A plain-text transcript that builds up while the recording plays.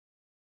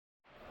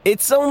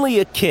It's only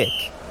a kick,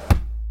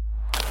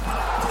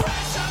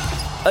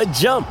 a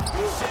jump,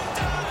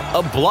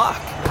 a block.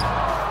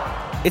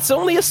 It's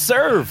only a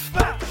serve.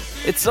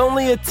 It's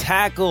only a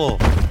tackle,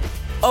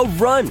 a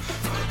run.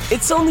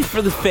 It's only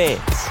for the fans.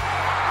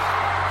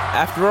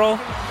 After all,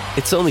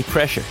 it's only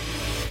pressure.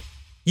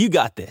 You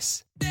got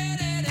this.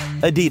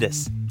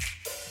 Adidas.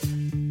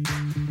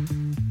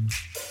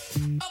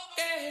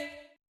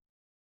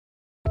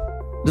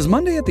 Does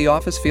Monday at the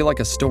office feel like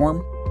a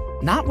storm?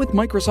 Not with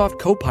Microsoft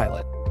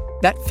Copilot.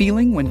 That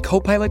feeling when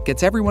Copilot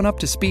gets everyone up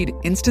to speed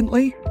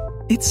instantly?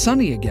 It's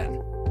sunny again.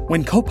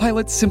 When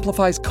Copilot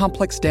simplifies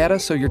complex data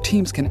so your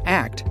teams can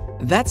act,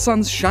 that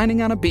sun's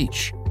shining on a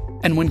beach.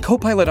 And when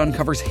Copilot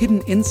uncovers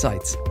hidden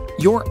insights,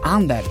 you're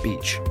on that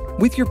beach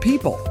with your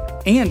people,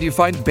 and you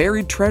find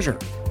buried treasure.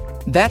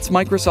 That's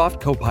Microsoft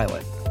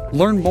Copilot.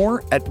 Learn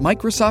more at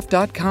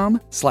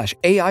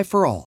Microsoft.com/AI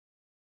for all.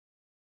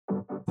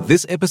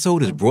 This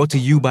episode is brought to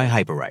you by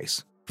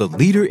Hyperice, the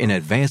leader in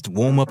advanced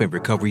warm-up and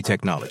recovery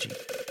technology.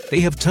 They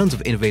have tons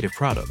of innovative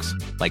products,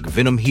 like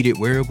Venom heated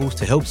wearables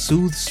to help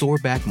soothe sore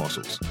back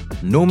muscles,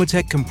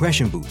 Normatec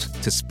compression boots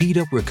to speed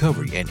up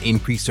recovery and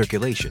increase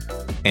circulation,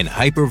 and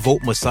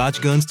Hypervolt massage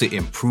guns to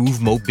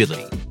improve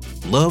mobility.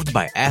 Loved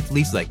by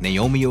athletes like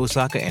Naomi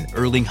Osaka and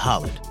Erling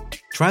Haaland.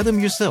 Try them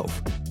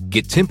yourself.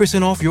 Get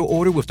 10% off your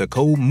order with the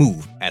code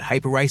MOVE at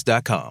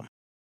Hyperice.com.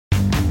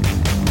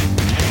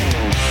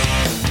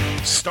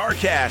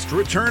 StarCast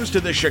returns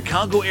to the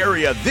Chicago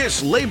area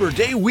this Labor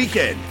Day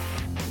weekend.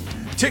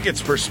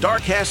 Tickets for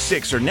StarCast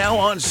 6 are now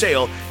on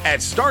sale at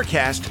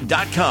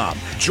StarCast.com.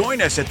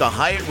 Join us at the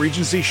Hyatt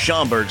Regency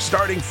Schaumburg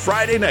starting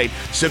Friday night,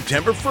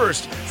 September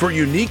 1st, for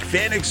unique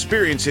fan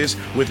experiences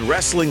with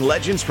wrestling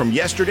legends from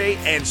yesterday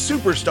and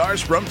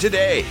superstars from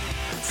today.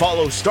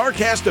 Follow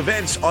StarCast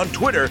events on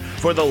Twitter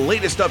for the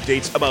latest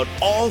updates about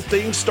all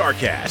things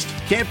StarCast.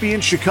 Can't be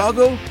in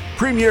Chicago?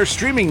 Premiere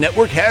Streaming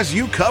Network has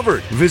you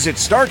covered. Visit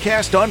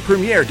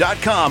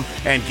StarCastOnPremiere.com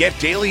and get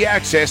daily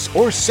access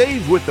or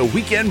save with the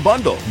weekend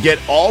bundle. Get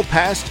all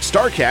past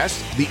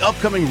StarCast, the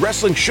upcoming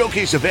Wrestling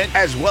Showcase event,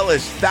 as well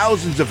as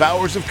thousands of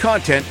hours of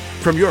content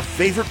from your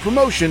favorite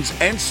promotions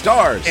and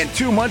stars, and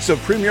 2 months of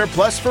Premiere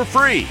Plus for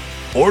free.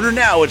 Order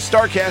now at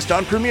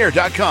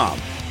StarCastOnPremiere.com.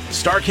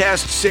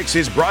 StarCast 6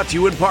 is brought to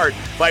you in part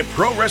by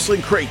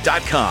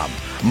ProWrestlingCrate.com.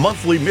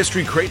 Monthly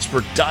mystery crates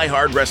for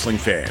die-hard wrestling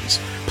fans.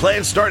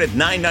 Plans start at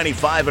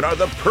 $9.95 and are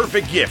the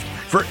perfect gift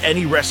for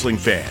any wrestling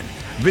fan.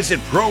 Visit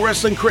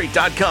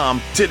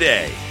ProWrestlingCrate.com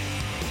today.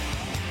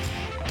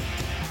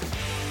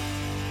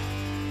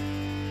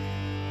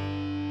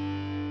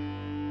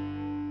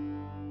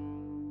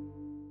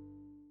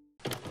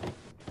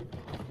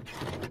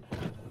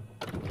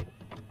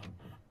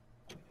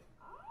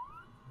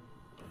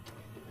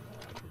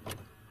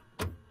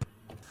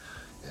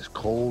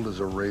 Cold as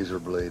a razor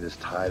blade, as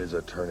tight as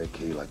a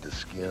tourniquet, like the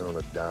skin on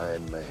a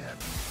dying man.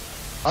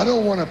 I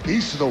don't want a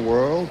piece of the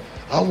world.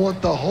 I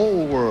want the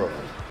whole world.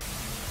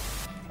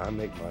 I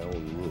make my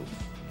own rules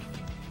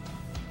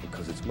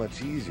because it's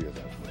much easier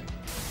that way.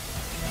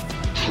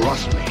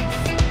 Trust me.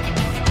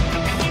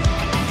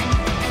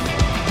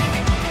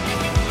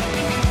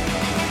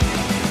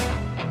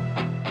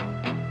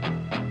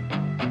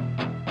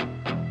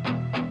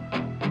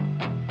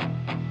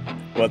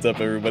 What's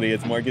up, everybody?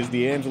 It's Marcus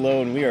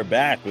D'Angelo, and we are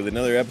back with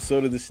another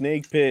episode of The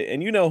Snake Pit.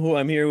 And you know who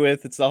I'm here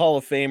with. It's the Hall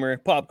of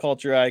Famer, pop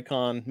culture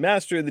icon,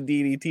 master of the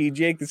DDT,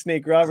 Jake the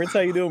Snake Roberts.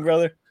 How you doing,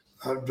 brother?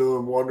 I'm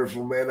doing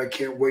wonderful, man. I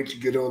can't wait to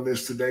get on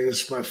this today.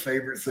 It's my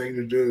favorite thing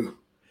to do.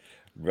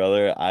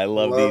 Brother, I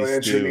love these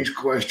answering these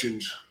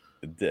questions.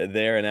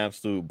 They're an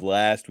absolute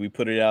blast. We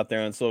put it out there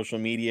on social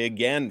media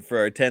again for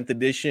our 10th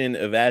edition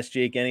of Ask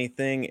Jake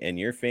Anything, and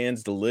your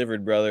fans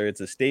delivered, brother.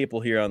 It's a staple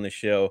here on the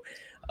show.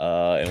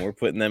 And we're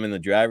putting them in the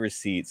driver's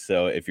seat.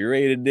 So if you're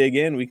ready to dig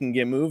in, we can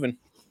get moving.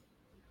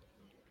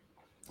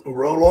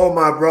 Roll on,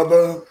 my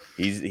brother.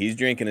 He's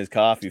drinking his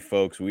coffee,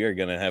 folks. We are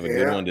going to have a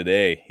good one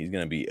today. He's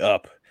going to be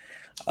up.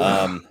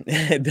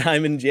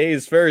 Diamond J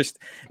is first.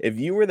 If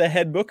you were the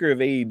head booker of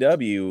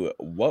AEW,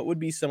 what would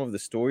be some of the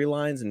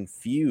storylines and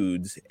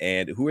feuds,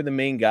 and who are the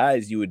main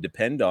guys you would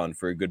depend on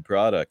for a good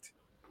product?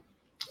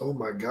 Oh,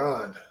 my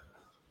God.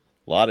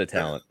 A lot of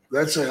talent.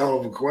 That's a hell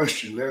of a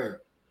question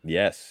there.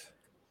 Yes.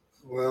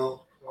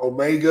 Well,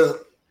 Omega,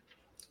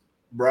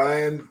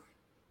 Brian,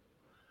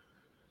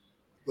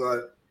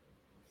 but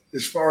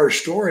as far as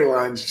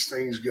storylines as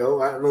things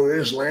go, I don't know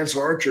this. Lance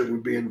Archer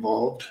would be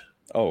involved.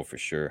 Oh, for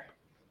sure.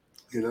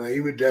 You know, he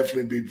would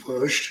definitely be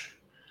pushed.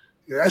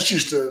 Yeah,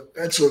 that's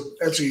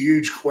a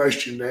huge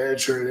question to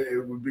answer, and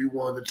it would be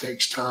one that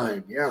takes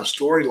time. Yeah,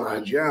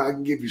 storylines. Yeah, I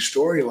can give you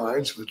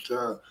storylines, but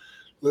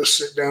let's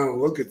sit down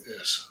and look at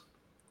this.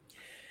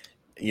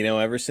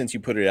 Ever since you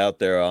put it out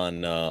there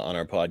on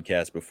our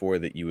podcast before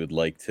that you would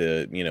like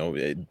to,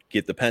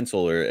 get the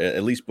pencil or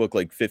at least book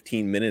like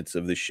 15 minutes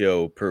of the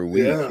show per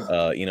week.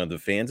 Yeah. The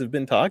fans have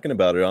been talking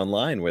about it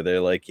online where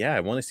they're like, yeah,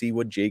 I want to see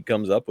what Jake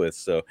comes up with.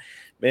 So,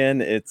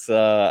 man, it's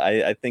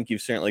I think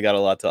you've certainly got a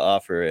lot to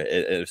offer,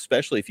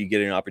 especially if you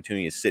get an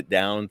opportunity to sit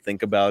down,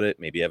 think about it,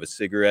 maybe have a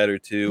cigarette or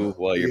two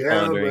while you're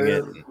pondering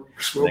it.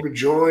 Smoke a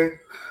joint.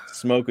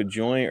 Smoke a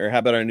joint, or how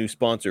about our new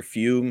sponsor,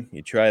 Fume?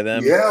 You try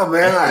them? Yeah,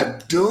 man, I'm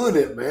doing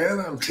it,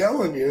 man. I'm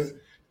telling you,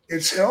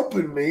 it's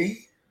helping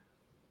me.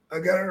 I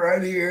got it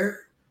right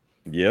here.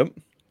 Yep.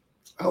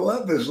 I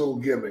love this little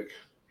gimmick.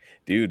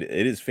 Dude,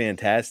 it is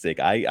fantastic.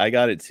 I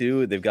got it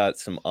too. They've got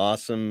some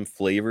awesome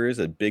flavors,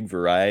 a big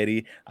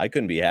variety. I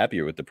couldn't be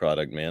happier with the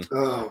product, man.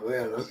 Oh,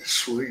 man, that's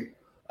sweet.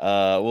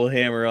 We'll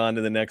hammer on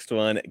to the next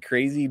one.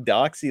 Crazy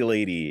Doxy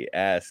Lady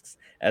asks,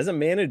 as a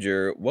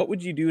manager, what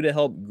would you do to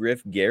help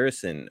Griff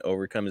Garrison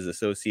overcome his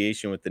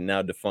association with the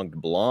now defunct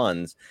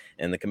Blondes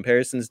and the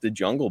comparisons to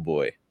Jungle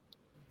Boy?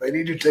 They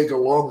need to take a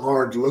long,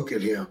 hard look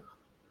at him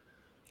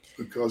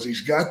because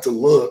he's got the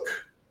look.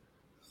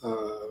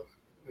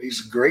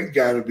 He's a great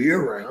guy to be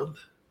around.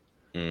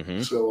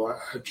 Mm-hmm. So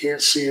I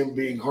can't see him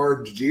being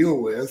hard to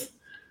deal with.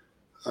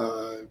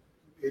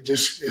 It's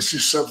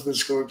just something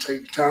that's going to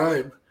take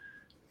time.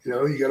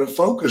 You got to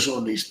focus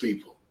on these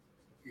people.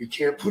 You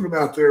can't put them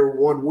out there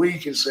 1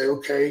 week and say,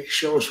 okay,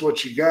 show us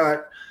what you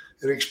got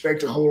and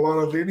expect a whole lot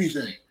of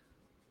anything.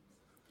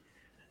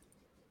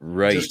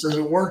 Right. It just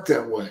doesn't work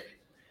that way.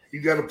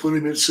 You got to put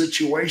him in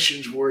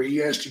situations where he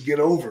has to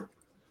get over.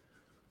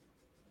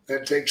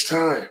 That takes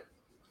time.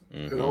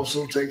 Mm-hmm. It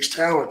also takes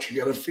talent. You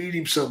got to feed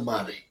him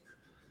somebody.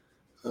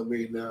 I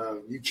mean,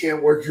 you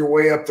can't work your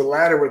way up the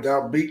ladder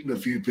without beating a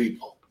few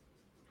people.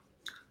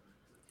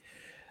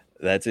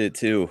 That's it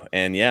too.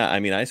 And yeah,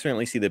 I mean, I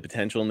certainly see the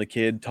potential in the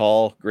kid.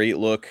 Tall, great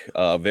look,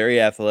 very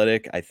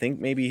athletic. I think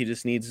maybe he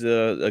just needs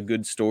a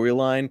good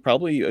storyline,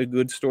 probably a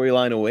good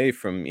storyline away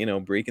from,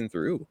 breaking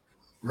through.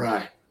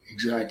 Right.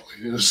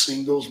 Exactly. In a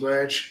singles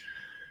match,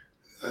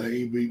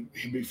 he'd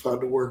be fun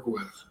to work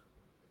with.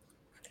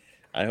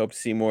 I hope to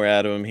see more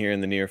out of him here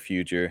in the near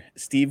future.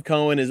 Steve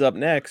Cohen is up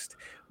next.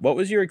 What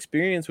was your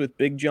experience with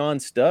Big John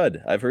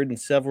Studd? I've heard in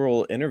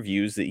several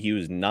interviews that he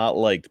was not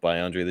liked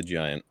by Andre the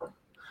Giant.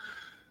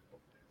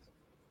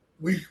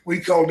 We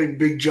called him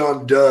Big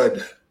John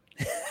Dud.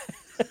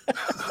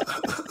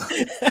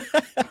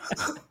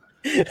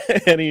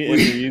 Any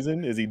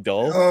reason? Is he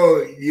dull?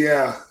 Oh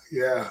yeah.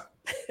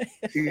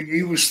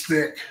 He was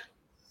thick.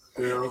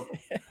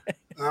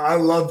 I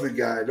love the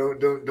guy.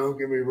 Don't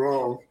get me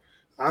wrong.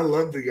 I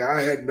love the guy.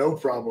 I had no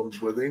problems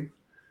with him.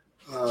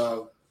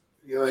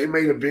 He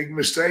made a big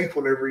mistake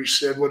whenever he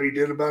said what he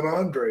did about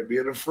Andre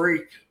being a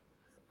freak.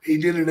 He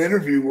did an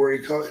interview where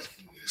he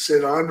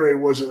said Andre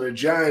wasn't a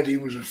giant, he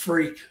was a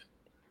freak.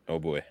 Oh,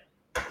 boy.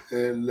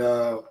 And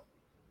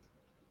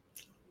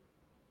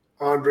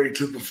Andre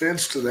took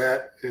offense to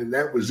that, and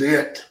that was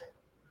it.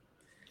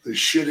 The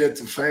shit hit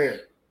the fan.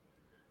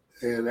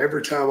 And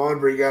every time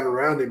Andre got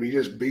around him, he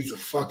just beat the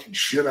fucking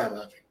shit out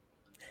of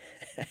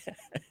him.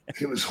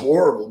 It was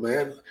horrible,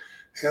 man.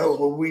 Hell,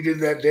 when we did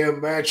that damn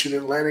match in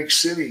Atlantic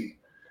City,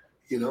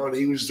 and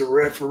he was the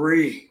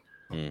referee.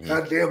 Mm-hmm.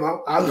 God damn,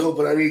 I was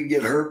hoping I didn't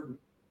get hurt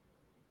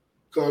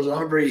because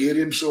Andre hit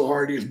him so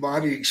hard his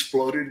body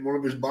exploded. One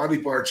of his body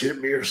parts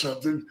hit me or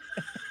something.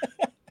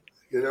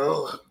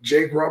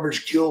 Jake Roberts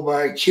killed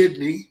by a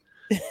kidney.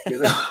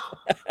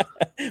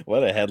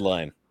 What a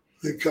headline.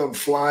 They come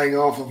flying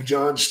off of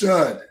John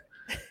Studd.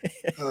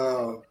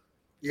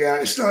 Yeah,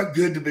 it's not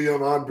good to be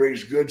on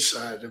Andre's good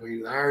side. I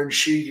mean, Iron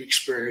Sheik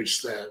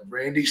experienced that.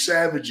 Randy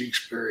Savage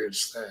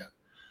experienced that.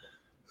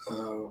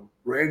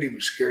 Randy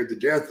was scared to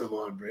death of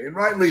Andre, and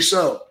rightly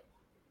so.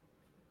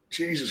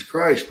 Jesus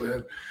Christ,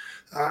 man.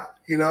 I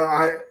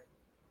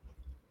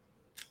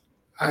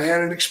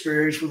had an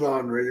experience with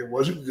Andre that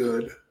wasn't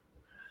good.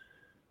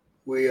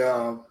 We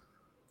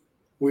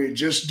had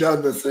just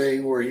done the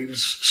thing where he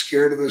was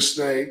scared of the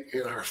snake,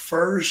 and our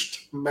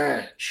first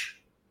match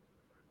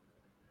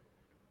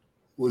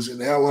was in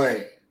LA.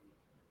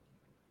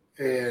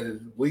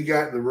 And we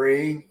got in the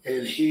ring,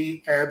 and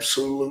he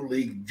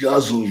absolutely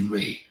guzzled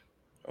me.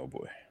 Oh,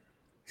 boy.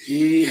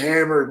 He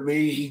hammered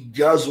me. He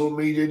guzzled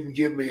me, didn't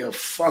give me a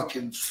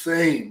fucking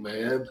thing,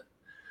 man.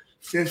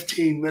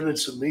 15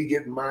 minutes of me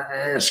getting my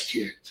ass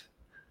kicked.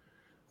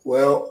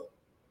 Well,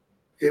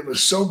 it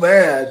was so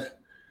bad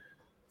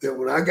that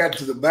when I got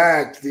to the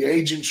back, the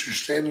agents are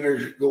standing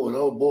there going,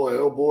 oh, boy,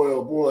 oh, boy,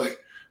 oh, boy,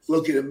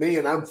 looking at me,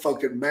 and I'm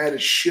fucking mad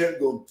as shit,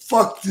 going,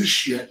 fuck this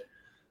shit.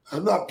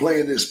 I'm not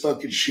playing this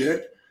fucking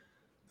shit.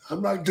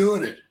 I'm not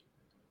doing it.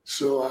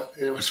 So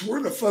I said,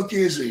 where the fuck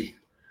is he?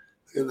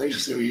 And they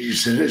said,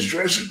 he's in his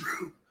dressing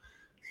room.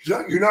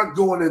 You're not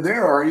going in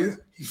there, are you?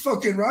 You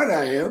fucking right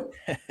I am.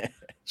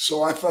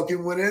 So I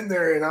fucking went in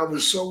there, and I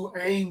was so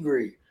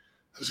angry.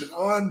 I said,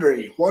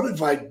 Andre, what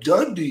have I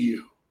done to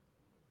you?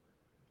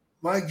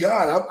 My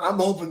God, I'm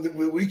hoping that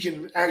we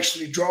can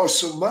actually draw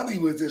some money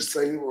with this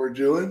thing that we're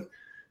doing.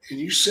 and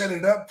you set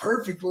it up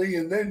perfectly,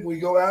 and then we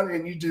go out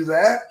and you do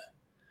that.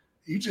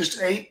 You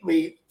just ate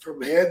me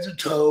from head to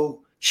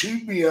toe,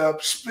 chewed me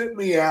up, spit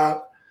me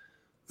out.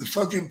 The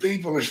fucking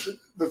people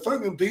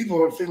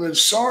are feeling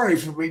sorry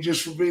for me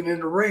just for being in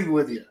the ring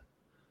with you.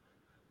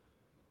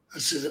 I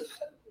said,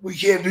 we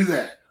can't do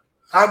that.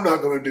 I'm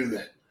not going to do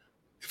that.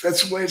 If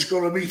that's the way it's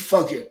going to be,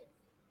 fuck it.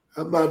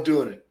 I'm not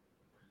doing it.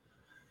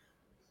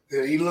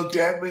 And he looked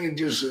at me and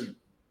just said,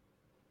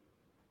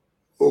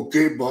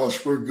 okay,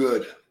 boss, we're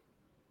good.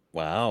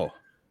 Wow.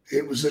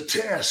 It was a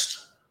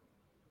test.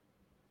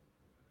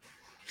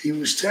 He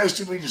was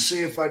testing me to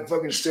see if I'd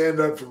fucking stand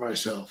up for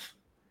myself.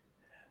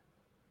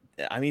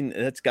 I mean,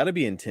 that's got to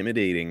be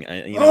intimidating.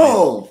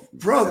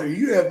 Brother,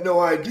 you have no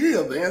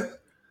idea, man.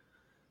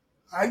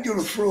 I'd go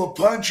to throw a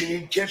punch and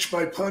he'd catch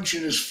my punch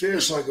in his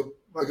fist like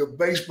a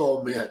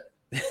baseball mitt.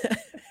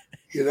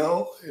 You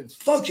know, and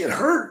fucking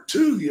hurt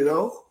too, you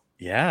know?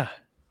 Yeah.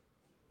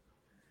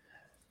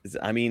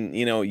 I mean,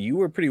 you know, you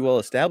were pretty well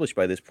established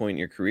by this point in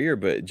your career,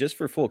 but just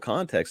for full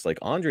context, like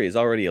Andre is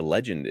already a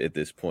legend at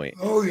this point.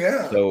 Oh,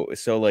 yeah.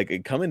 So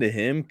like coming to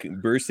him,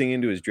 bursting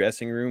into his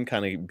dressing room,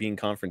 kind of being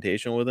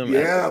confrontational with him.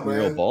 Yeah, man.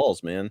 Real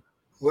balls, man.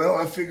 Well,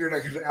 I figured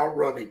I could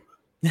outrun him.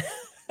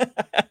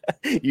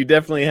 You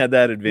definitely had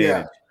that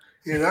advantage.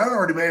 Yeah. And I'd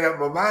already made up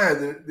my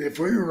mind that if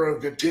we were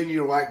going to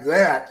continue like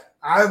that,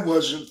 I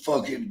wasn't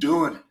fucking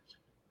doing it.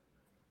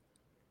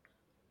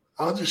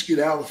 I'll just get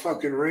out of the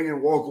fucking ring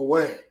and walk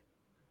away.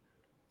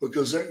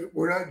 Because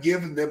we're not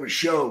giving them a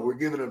show. We're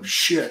giving them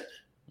shit.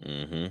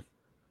 Mm-hmm.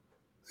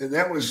 And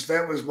that was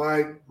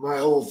my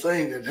whole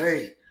thing, that,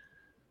 hey,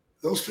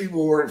 those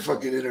people weren't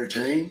fucking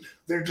entertained.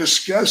 They're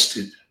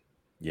disgusted.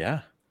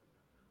 Yeah.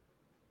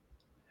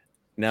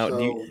 Now,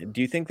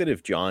 do you think that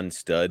if John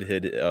Studd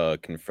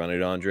had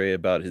confronted Andre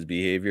about his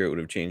behavior, it would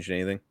have changed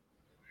anything?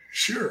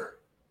 Sure.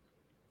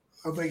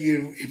 I think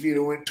if you'd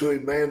have went to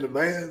him man to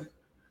man,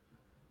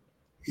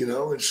 you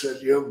know, and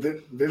said, you know,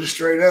 been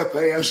straight up,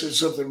 hey, I said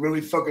something really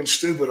fucking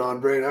stupid,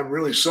 Andre, and I'm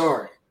really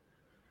sorry.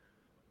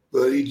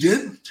 But he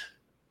didn't.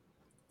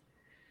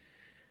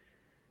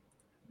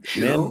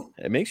 You know?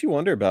 It makes you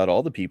wonder about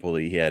all the people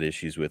that he had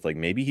issues with. Like,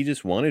 maybe he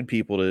just wanted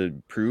people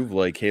to prove,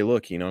 like, hey,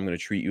 look, you know, I'm going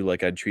to treat you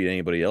like I'd treat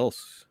anybody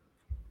else.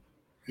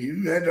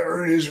 You had to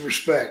earn his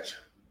respect.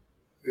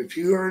 If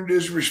you earned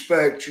his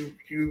respect,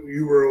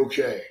 you were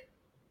okay.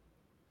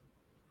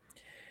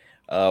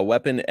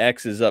 Weapon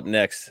X is up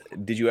next.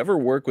 Did you ever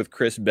work with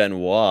Chris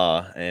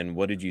Benoit, and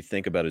what did you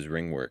think about his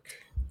ring work?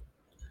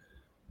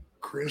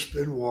 Chris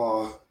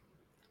Benoit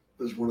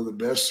was one of the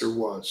best there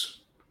was,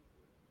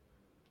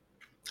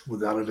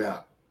 without a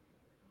doubt.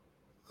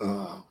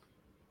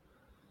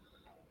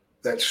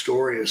 That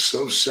story is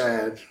so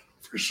sad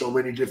for so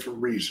many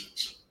different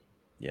reasons.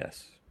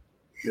 Yes.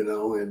 You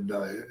know, and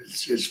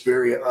it's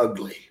very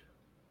ugly.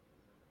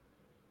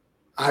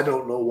 I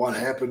don't know what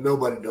happened.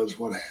 Nobody knows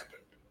what happened.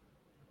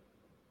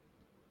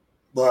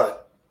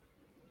 But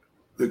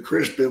the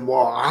Chris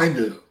Benoit I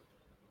knew,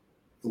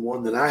 the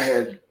one that I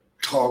had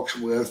talks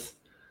with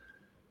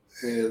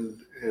and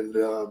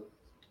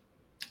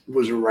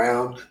was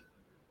around,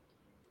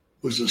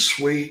 was a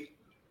sweet,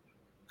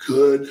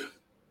 good,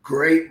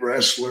 great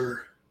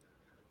wrestler,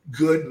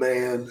 good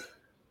man.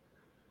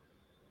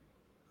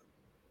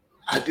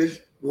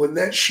 When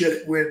that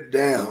shit went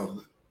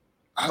down,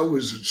 I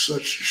was in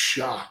such a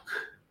shock.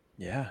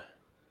 Yeah.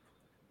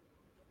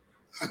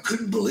 I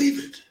couldn't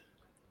believe it.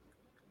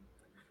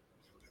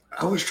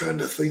 I was trying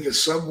to think of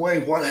some way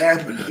what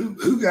happened,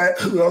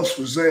 who else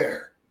was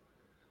there,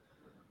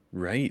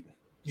 right?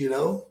 You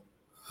know,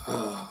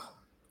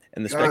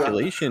 and the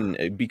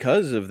speculation,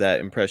 because of that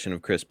impression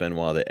of Chris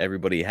Benoit that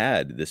everybody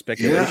had, the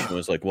speculation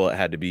was like, well, it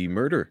had to be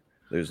murder.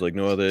 There's like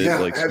no other,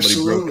 like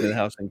somebody broke into the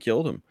house and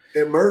killed him.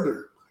 And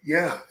murder,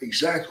 yeah,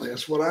 exactly.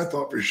 That's what I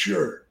thought for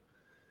sure.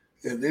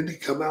 And then to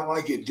come out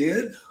like it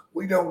did,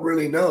 we don't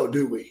really know,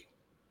 do we?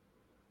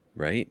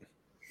 Right.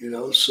 You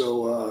know,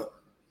 so.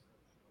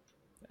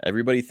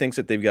 Everybody thinks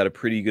that they've got a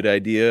pretty good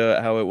idea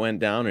how it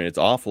went down, and it's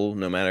awful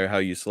no matter how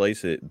you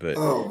slice it. But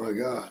oh my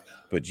god!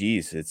 But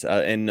geez, it's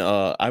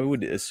I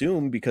would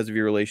assume because of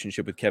your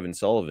relationship with Kevin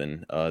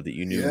Sullivan that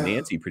you knew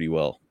Nancy pretty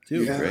well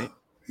too, right?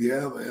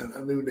 Yeah, man,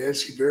 I knew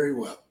Nancy very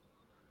well.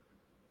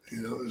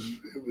 You know,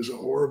 it was a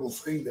horrible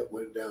thing that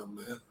went down,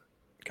 man.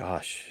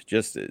 Gosh,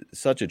 just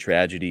such a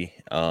tragedy.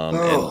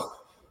 And,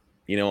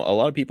 you know, a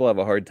lot of people have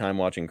a hard time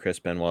watching Chris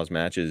Benoit's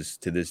matches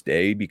to this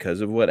day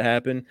because of what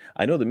happened.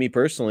 I know that me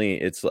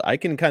personally, I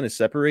can kind of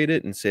separate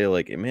it and say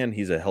like, man,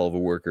 he's a hell of a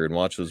worker, and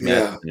watch those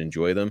matches and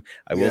enjoy them.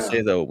 I will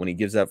say though, when he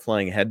gives that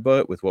flying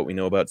headbutt with what we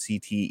know about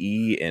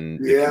CTE and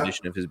the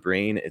condition of his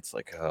brain, it's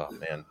like, oh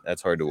man,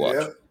 that's hard to watch.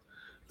 Yeah,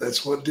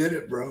 that's what did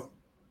it, bro.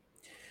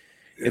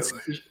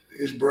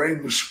 His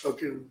brain was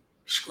fucking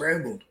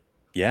scrambled.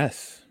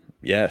 Yes.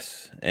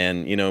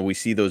 And, you know, we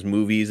see those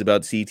movies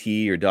about CT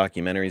or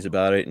documentaries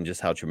about it and just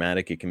how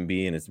traumatic it can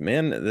be. And it's,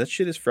 man, that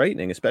shit is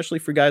frightening, especially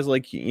for guys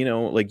like, you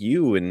know, like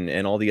you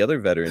and all the other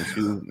veterans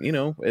who, you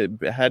know,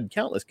 had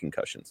countless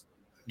concussions.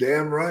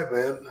 Damn right,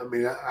 man. I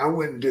mean, I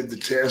went and did the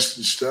test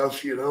and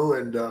stuff, you know,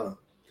 and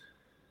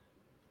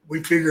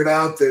we figured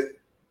out that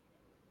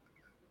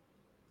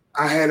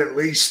I had at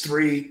least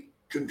 3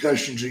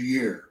 concussions a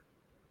year.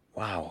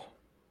 Wow.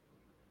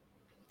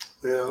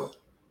 You know,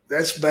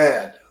 that's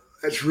bad.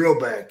 That's real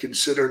bad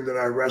considering that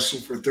I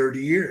wrestled for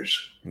 30 years.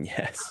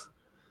 Yes.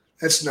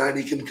 That's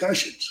 90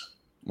 concussions.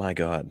 My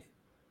God.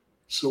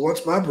 So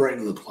what's my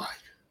brain look like?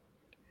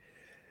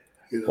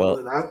 You know, Well,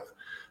 and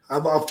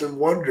I've often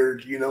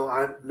wondered, you know,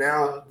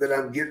 now that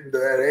I'm getting to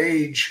that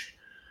age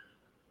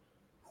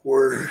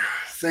where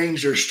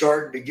things are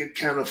starting to get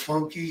kind of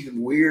funky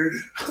and weird,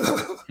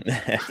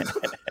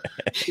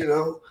 you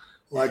know,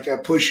 like I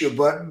push a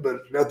button,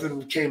 but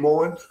nothing came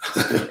on,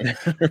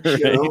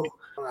 you know,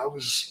 I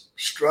was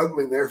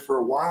struggling there for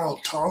a while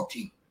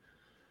talking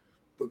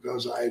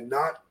because I had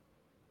not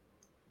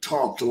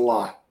talked a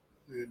lot,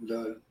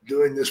 and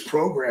doing this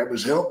program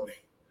has helped me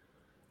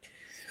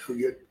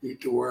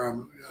get to where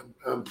I'm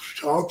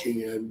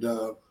talking, and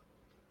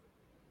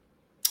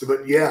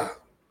but yeah,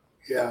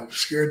 I'm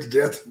scared to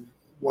death of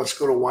what's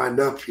going to wind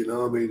up. You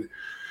know, I mean,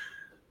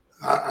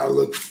 I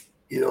look,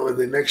 you know, in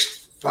the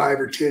next 5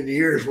 or 10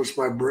 years, what's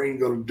my brain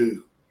going to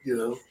do? You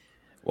know,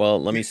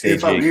 well, let me say,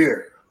 if I'm Jake,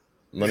 here.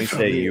 let me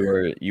say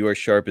you are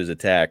sharp as a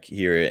tack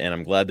here, and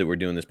I'm glad that we're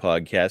doing this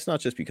podcast, not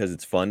just because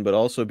it's fun, but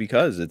also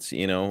because it's,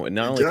 you know,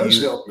 not It only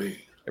does help me.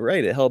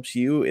 Right, it helps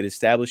you, it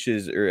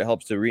establishes, or it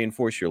helps to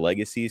reinforce your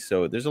legacy.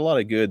 So there's a lot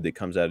of good that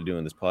comes out of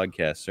doing this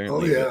podcast,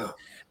 certainly. Oh yeah.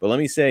 But let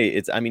me say,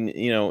 I mean,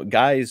 you know,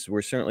 guys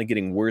were certainly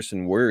getting worse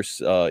and worse,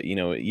 you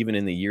know, even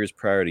in the years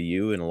prior to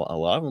you. And a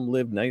lot of them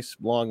lived nice,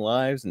 long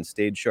lives and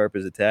stayed sharp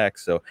as a tack.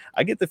 So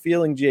I get the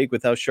feeling, Jake,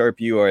 with how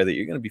sharp you are, that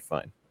you're going to be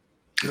fine.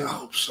 I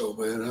hope so,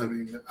 man. I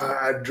mean,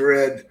 I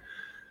dread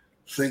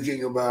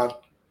thinking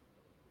about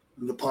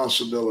the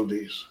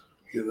possibilities,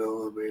 you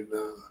know, I mean,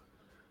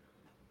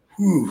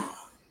 whew.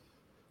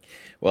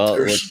 Well,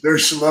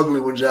 there's some ugly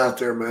ones out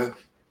there, man.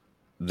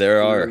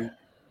 There are. You know,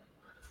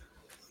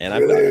 and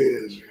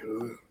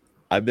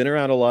I've been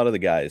around a lot of the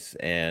guys,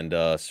 and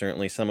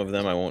certainly some of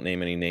them, I won't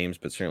name any names,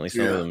 but certainly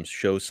some of them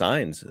show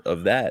signs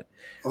of that.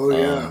 Oh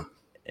yeah.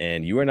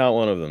 And you are not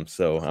one of them,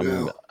 so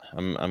I'm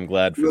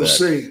glad for we'll that.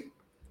 See.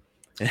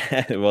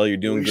 Well, you're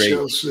doing great.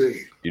 Shall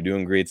see. You're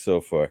doing great so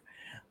far.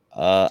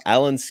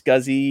 Alan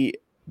Scuzzy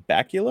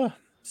Bacula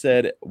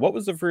said, what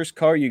was the first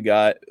car you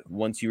got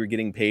once you were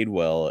getting paid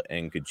well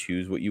and could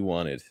choose what you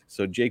wanted?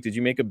 So, Jake, did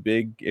you make a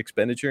big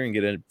expenditure and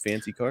get a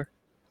fancy car?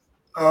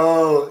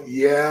 Oh,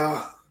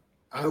 yeah.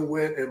 I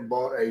went and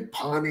bought a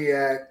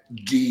Pontiac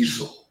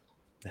diesel.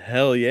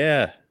 Hell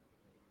yeah.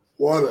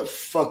 What a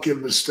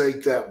fucking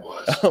mistake that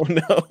was. Oh,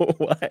 no.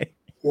 Why?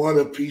 What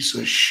a piece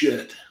of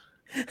shit.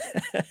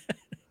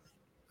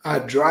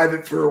 I'd drive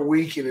it for a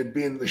week and it'd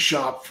be in the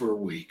shop for a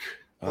week.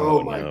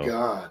 Oh my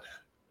God.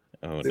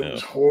 Oh, it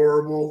was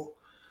horrible.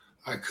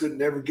 I could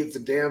never get the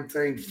damn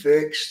thing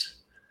fixed.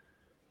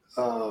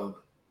 I'm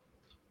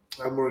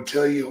going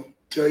to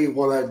tell you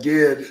what I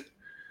did,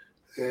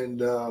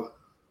 and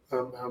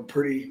I'm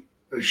pretty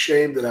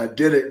ashamed that I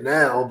did it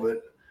now.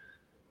 But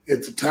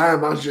at the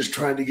time, I was just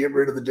trying to get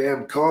rid of the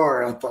damn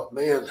car. I thought,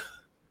 man,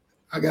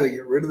 I got to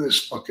get rid of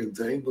this fucking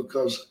thing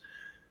because,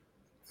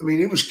 I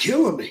mean, it was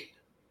killing me.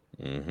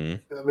 Mm-hmm.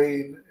 I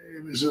mean,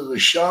 it was in the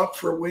shop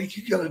for a week.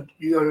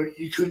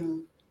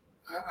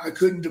 I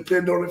couldn't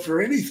depend on it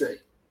for anything,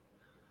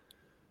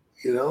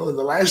 you know. And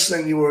the last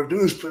thing you want to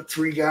do is put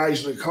 3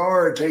 guys in the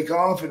car and take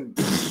off, and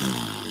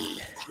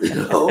you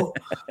know.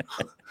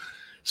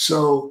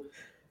 So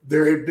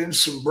there had been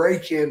some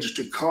break-ins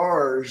to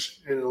cars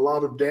and a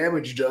lot of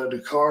damage done to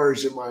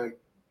cars in my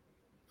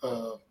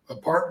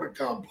apartment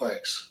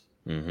complex.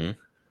 Mm-hmm.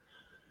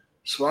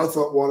 So I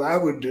thought what I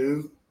would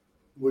do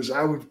was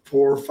I would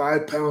pour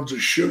 5 pounds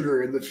of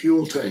sugar in the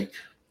fuel tank.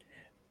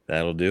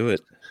 That'll do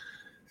it.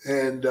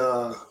 And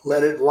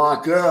let it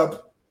lock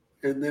up,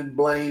 and then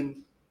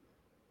blame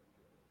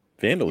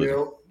vandalism. You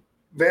know,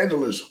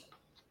 vandalism.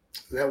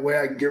 That way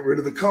I can get rid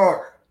of the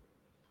car.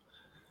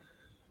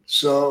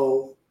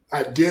 So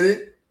I did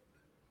it,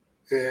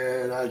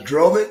 and I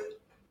drove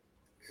it,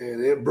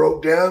 and it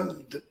broke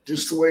down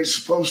just the way it's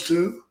supposed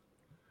to.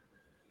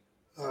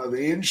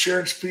 The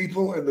insurance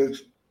people and the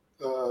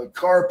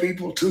car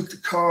people took the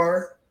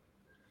car.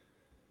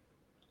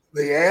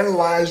 They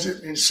analyzed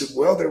it and said,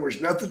 well, there was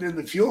nothing in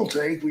the fuel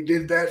tank. We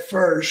did that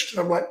first.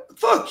 I'm like,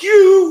 fuck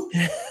you.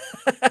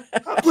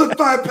 I put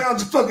 5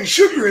 pounds of fucking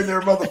sugar in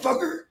there,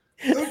 motherfucker.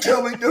 Don't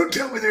tell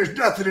me there's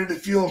nothing in the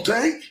fuel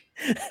tank.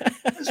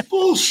 That's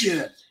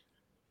bullshit.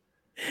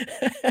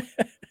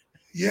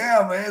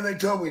 Yeah, man, they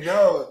told me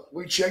no.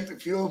 We checked the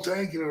fuel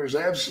tank and there was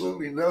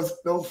absolutely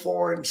no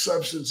foreign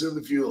substance in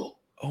the fuel.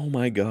 Oh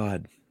my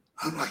God.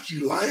 I'm like,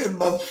 you lying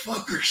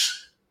motherfuckers.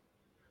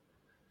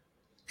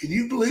 Can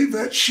you believe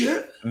that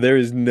shit? There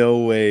is no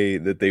way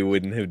that they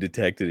wouldn't have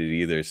detected it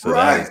either. So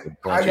right. That is a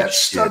bunch I got of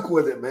stuck shit.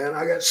 with it, man.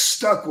 I got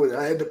stuck with it.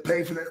 I had to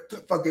pay for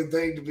that fucking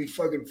thing to be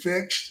fucking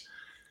fixed.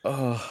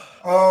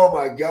 Oh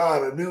my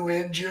God. A new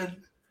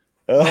engine.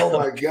 Oh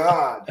my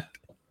God.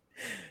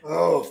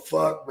 Oh,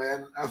 fuck,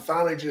 man. I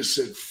finally just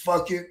said,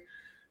 fuck it.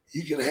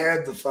 You can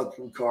have the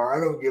fucking car.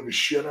 I don't give a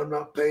shit. I'm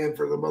not paying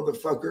for the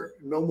motherfucker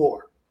no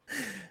more.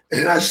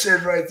 And I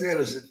said right then,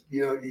 I said,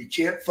 you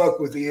can't fuck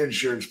with the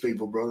insurance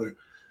people, brother.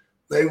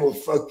 They will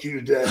fuck you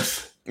to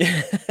death.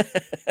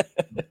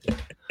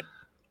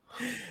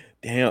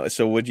 Damn.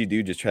 So what'd you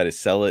do? Just try to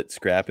sell it,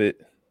 scrap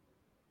it?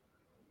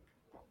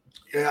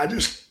 Yeah, I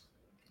just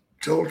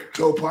told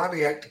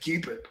Pontiac to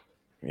keep it.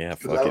 Yeah,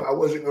 fuck it. I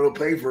wasn't going to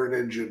pay for an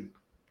engine.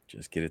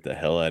 Just get it the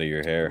hell out of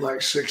your hair. Like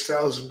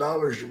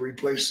 $6,000 to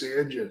replace the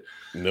engine.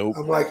 Nope.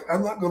 I'm like,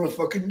 I'm not going to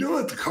fucking do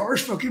it. The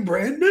car's fucking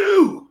brand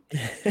new.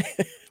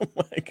 Oh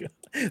my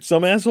God.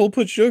 Some asshole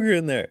put sugar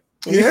in there.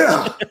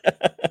 Yeah.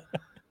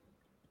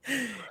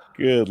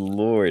 Good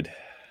Lord.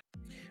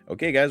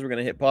 Okay, guys, we're going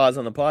to hit pause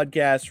on the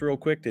podcast real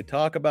quick to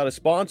talk about a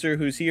sponsor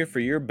who's here for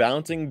your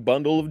bouncing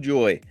bundle of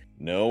joy.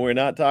 No, we're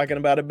not talking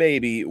about a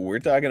baby. We're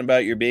talking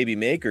about your baby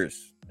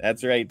makers.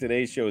 That's right.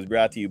 Today's show is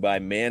brought to you by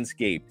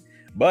Manscaped.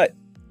 But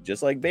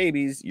just like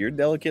babies, your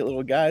delicate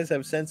little guys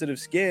have sensitive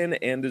skin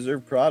and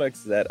deserve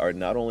products that are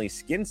not only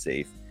skin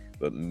safe,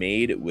 but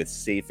made with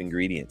safe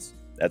ingredients.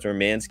 That's where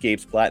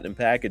Manscaped's Platinum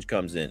Package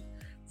comes in.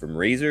 From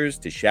razors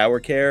to shower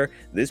care,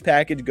 this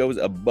package goes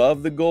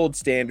above the gold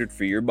standard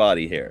for your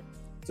body hair.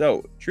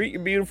 So, treat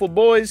your beautiful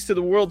boys to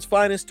the world's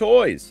finest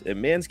toys at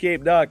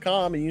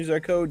manscaped.com and use our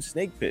code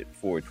SNAKEPIT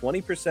for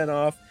 20%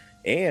 off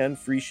and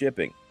free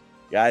shipping.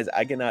 Guys,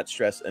 I cannot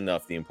stress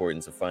enough the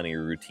importance of finding a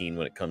routine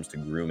when it comes to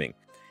grooming.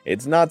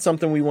 It's not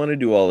something we want to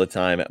do all the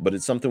time, but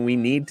it's something we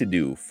need to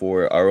do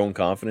for our own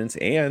confidence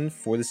and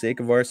for the sake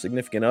of our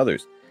significant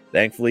others.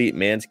 Thankfully,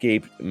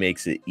 Manscaped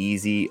makes it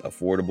easy,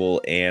 affordable,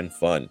 and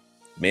fun.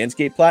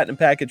 Manscaped Platinum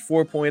Package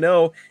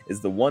 4.0 is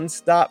the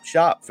one-stop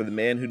shop for the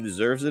man who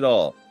deserves it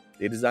all.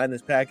 They designed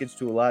this package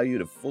to allow you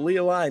to fully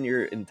align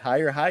your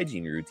entire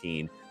hygiene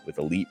routine with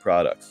elite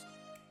products.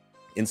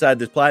 Inside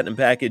this Platinum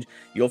Package,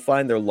 you'll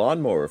find their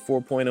Lawnmower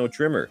 4.0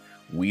 trimmer,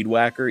 Weed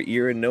Whacker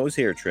ear and nose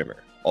hair trimmer,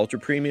 Ultra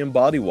Premium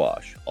Body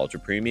Wash, Ultra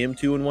Premium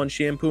 2-in-1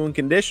 shampoo and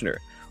conditioner,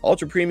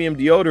 Ultra Premium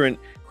deodorant,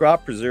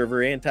 Crop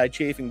Preserver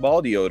anti-chafing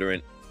ball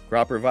deodorant,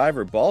 Crop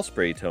Reviver ball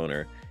spray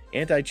toner,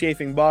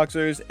 anti-chafing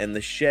boxers, and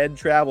the Shed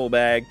travel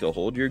bag to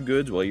hold your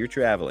goods while you're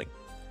traveling.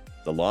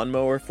 The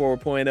Lawnmower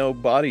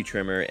 4.0 body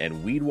trimmer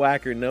and Weed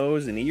Whacker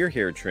nose and ear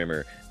hair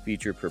trimmer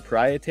feature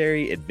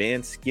proprietary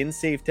advanced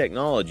skin-safe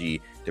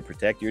technology to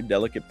protect your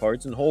delicate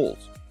parts and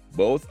holes.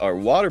 Both are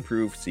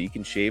waterproof so you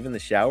can shave in the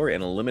shower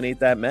and eliminate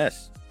that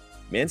mess.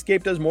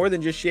 Manscaped does more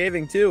than just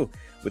shaving too.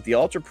 With the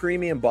Ultra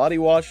Premium Body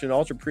Wash and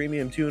Ultra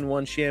Premium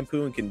 2-in-1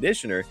 shampoo and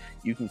conditioner,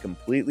 you can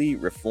completely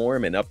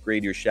reform and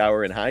upgrade your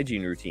shower and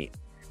hygiene routine.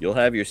 You'll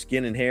have your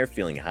skin and hair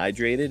feeling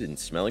hydrated and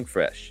smelling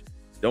fresh.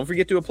 Don't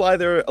forget to apply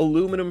their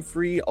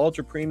aluminum-free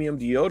Ultra Premium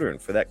deodorant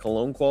for that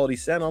cologne-quality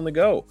scent on the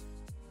go.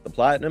 The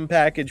Platinum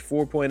Package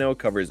 4.0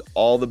 covers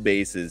all the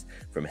bases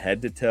from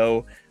head to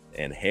toe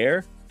and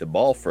hair to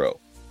ball fro.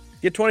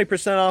 Get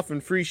 20% off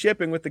and free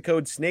shipping with the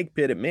code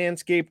SNAKEPIT at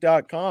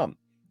manscaped.com.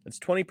 That's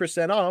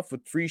 20% off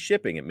with free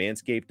shipping at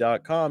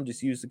manscaped.com.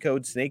 Just use the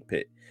code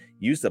SNAKEPIT.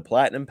 Use the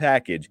Platinum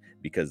Package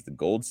because the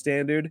gold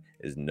standard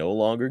is no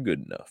longer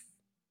good enough.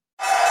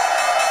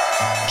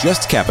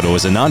 Just Capital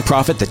is a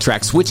nonprofit that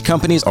tracks which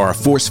companies are a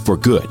force for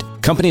good.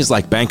 Companies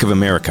like Bank of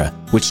America,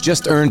 which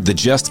just earned the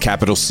Just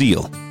Capital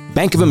seal.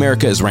 Bank of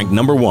America is ranked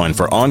 #1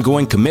 for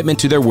ongoing commitment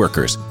to their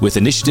workers with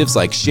initiatives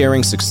like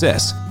Sharing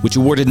Success, which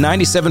awarded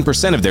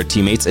 97% of their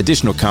teammates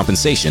additional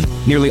compensation,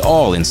 nearly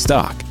all in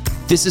stock.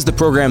 This is the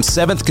program's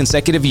 7th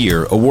consecutive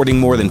year, awarding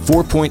more than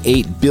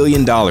 $4.8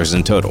 billion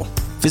in total.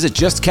 Visit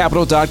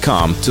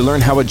justcapital.com to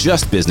learn how a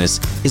just business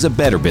is a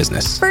better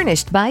business.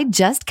 Furnished by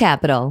Just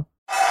Capital.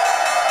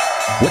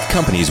 What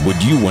companies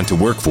would you want to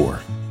work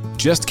for?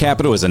 Just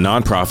Capital is a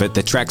nonprofit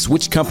that tracks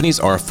which companies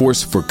are a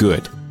force for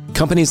good.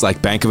 Companies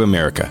like Bank of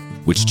America,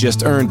 which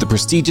just earned the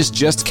prestigious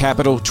Just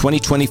Capital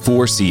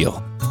 2024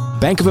 seal.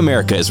 Bank of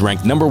America is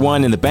ranked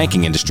 #1 in the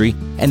banking industry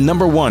and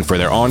 #1 for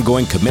their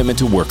ongoing commitment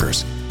to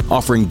workers,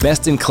 offering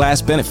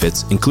best-in-class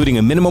benefits, including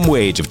a minimum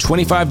wage of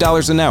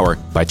 $25 an hour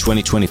by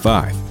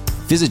 2025.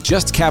 Visit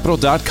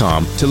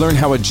justcapital.com to learn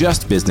how a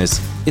just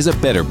business is a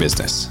better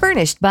business.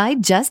 Furnished by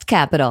Just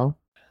Capital.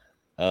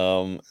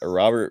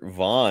 Robert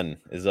Vaughn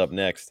is up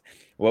next.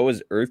 What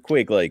was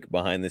Earthquake like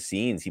behind the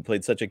scenes? He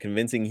played such a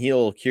convincing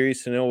heel.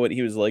 Curious to know what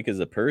he was like as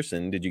a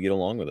person. Did you get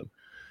along with him?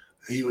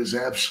 He was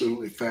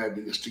absolutely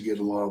fabulous to get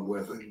along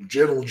with. A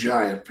gentle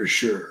giant for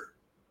sure.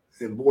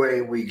 And boy,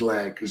 ain't we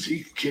glad, because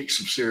he could kick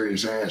some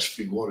serious ass if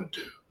he wanted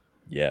to.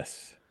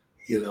 Yes.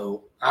 You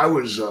know, I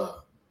was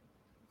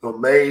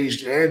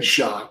amazed and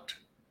shocked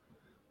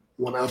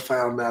when I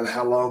found out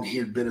how long he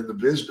had been in the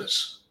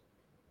business.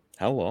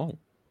 How long?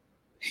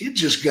 He had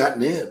just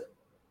gotten in.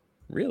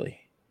 Really?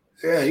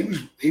 Yeah,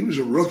 he was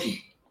a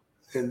rookie.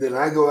 And then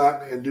I go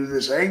out and do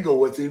this angle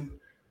with him.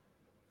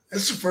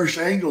 That's the first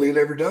angle he'd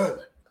ever done.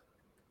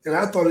 And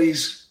I thought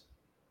he'd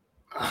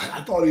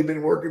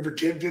been working for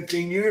 10,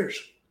 15 years.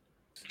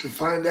 To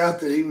find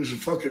out that he was a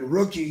fucking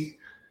rookie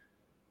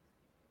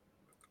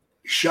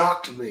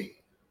shocked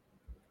me.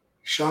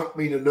 Shocked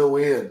me to no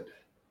end.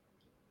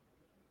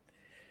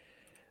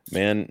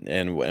 Man,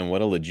 and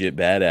what a legit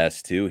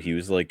badass too. He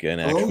was like an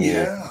actual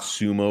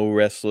sumo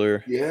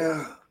wrestler.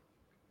 Yeah.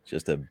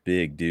 Just a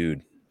big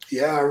dude.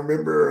 Yeah, I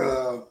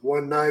remember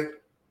one night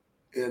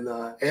in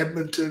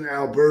Edmonton,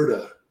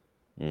 Alberta.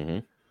 Mm-hmm.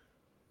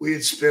 We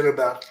had spent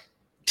about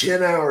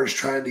 10 hours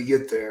trying to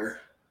get there.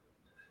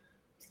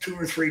 2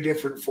 or 3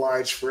 different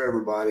flights for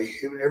everybody.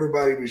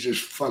 Everybody was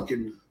just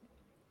fucking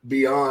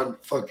beyond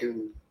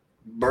fucking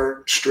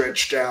burnt,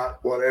 stretched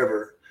out,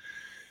 whatever.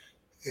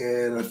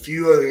 And a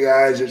few of the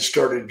guys had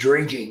started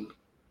drinking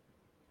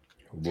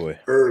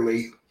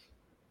early.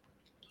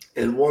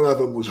 And one of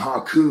them was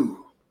Haku.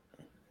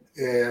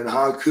 And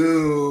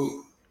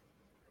Haku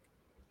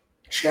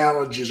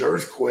challenges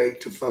Earthquake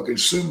to fucking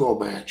sumo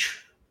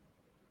match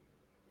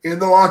in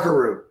the locker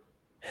room.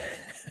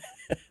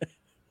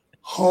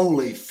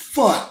 Holy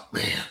fuck,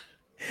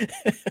 man.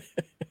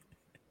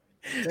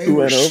 They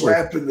were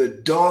slapping the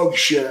dog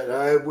shit.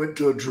 I went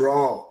to a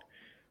draw.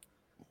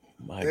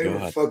 They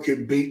were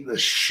fucking beating the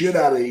shit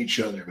out of each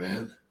other,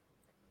 man.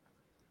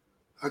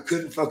 I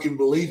couldn't fucking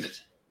believe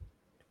it.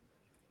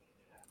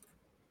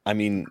 I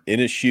mean,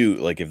 in a shoot,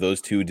 like if those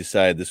two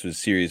decide this was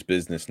serious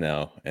business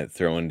now at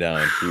throwing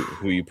down,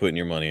 who you putting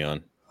your money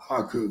on?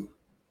 Haku.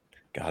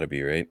 Gotta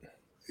be, right?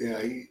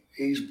 Yeah,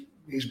 he's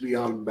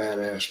beyond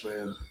badass,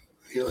 man.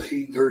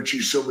 He hurt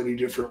you so many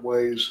different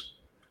ways.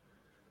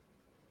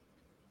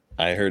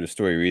 I heard a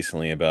story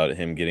recently about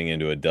him getting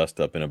into a dust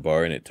up in a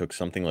bar, and it took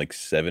something like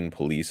 7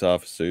 police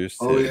officers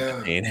to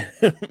contain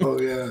him. Oh,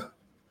 yeah.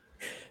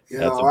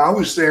 Yeah, I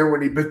was there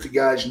when he bit the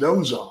guy's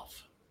nose off.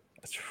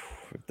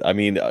 I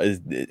mean,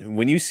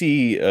 when you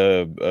see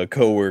a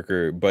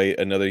coworker bite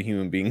another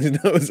human being's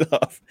nose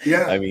off,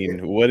 I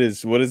mean, what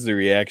is the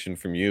reaction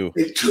from you?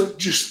 It took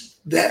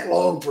just that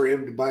long for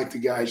him to bite the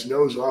guy's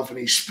nose off, and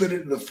he spit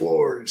it in the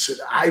floor and said,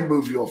 "I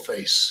move your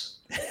face."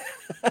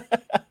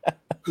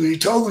 He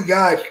told the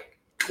guy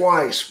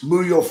twice,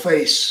 "Move your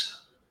face."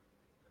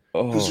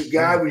 Because the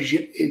guy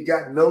he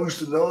got nose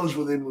to nose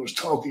with him and was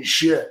talking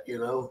shit, you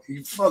know.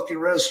 You fucking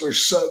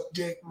wrestlers suck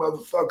dick,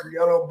 motherfucker.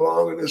 Y'all don't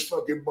belong in this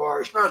fucking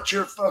bar. It's not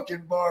your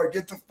fucking bar.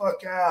 Get the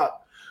fuck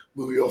out.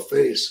 Move your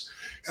face.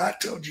 I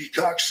told you,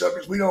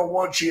 cocksuckers, we don't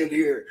want you in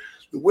here.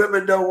 The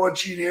women don't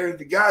want you in here.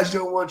 The guys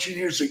don't want you in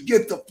here. So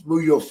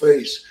move your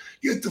face.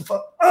 Get the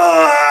fuck.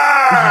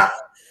 Ah!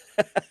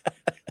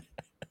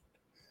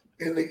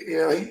 And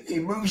he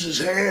moves his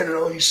hand and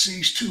all he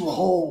sees 2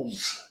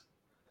 holes.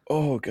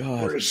 Oh,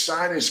 God. Or his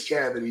sinus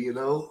cavity, you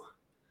know.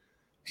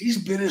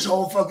 He's bit his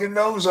whole fucking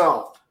nose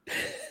off.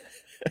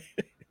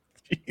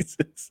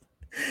 Jesus.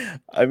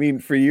 I mean,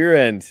 for your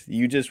end,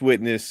 you just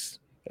witnessed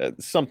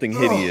something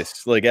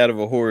hideous, like out of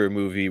a horror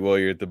movie while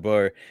you're at the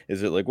bar.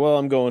 Is it like, well,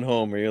 I'm going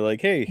home? Or you're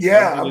like, hey.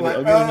 Yeah, I'm like,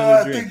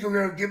 I think we're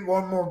going to get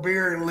one more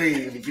beer and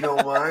leave, if you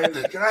don't mind.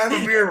 Can I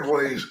have a beer,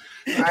 please?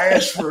 I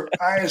asked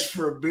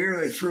for a beer.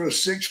 They threw a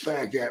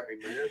 6-pack at me,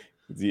 man.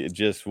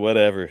 Just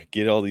whatever.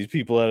 Get all these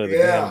people out of the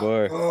damn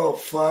bar. Oh,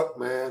 fuck,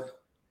 man.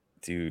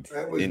 Dude.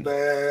 That was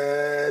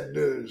bad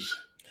news.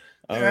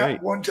 All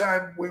right. One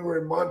time we were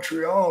in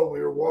Montreal. We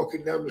were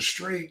walking down the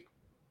street.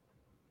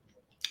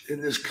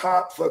 And this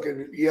cop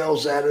fucking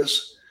yells at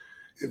us.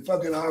 And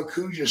fucking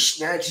Haku just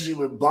snatches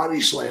him and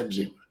body slams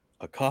him.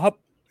 A cop?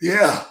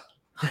 Yeah.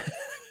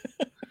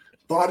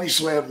 Body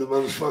slammed the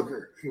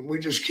motherfucker. And we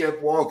just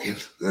kept walking.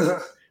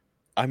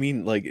 I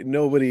mean, like,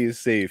 nobody is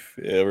safe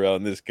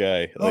around this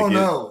guy. Like,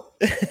 no.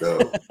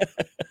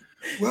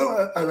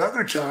 Well,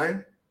 another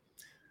time,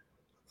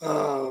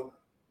 what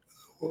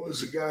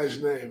was the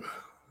guy's name?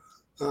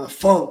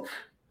 Funk.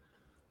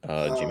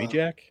 Jimmy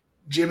Jack?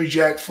 Jimmy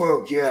Jack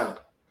Funk, yeah.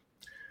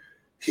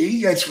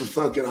 He gets with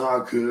fucking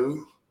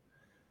Haku.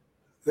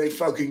 They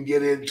fucking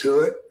get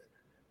into it.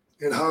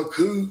 And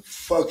Haku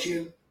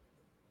fucking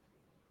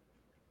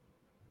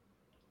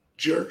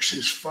jerks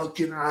his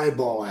fucking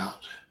eyeball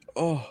out.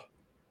 Oh.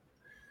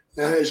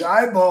 Now his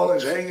eyeball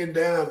is hanging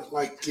down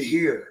like to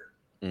here,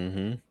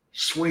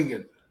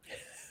 swinging.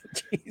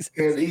 Jesus.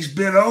 And he's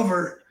bent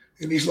over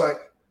and he's like,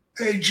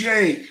 "Hey,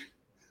 Jake,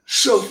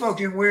 so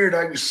fucking weird.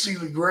 I can see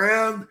the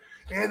ground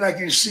and I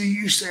can see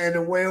you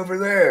standing way over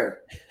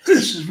there.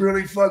 This is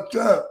really fucked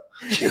up,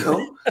 you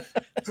know?"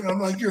 And I'm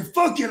like, "Your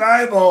fucking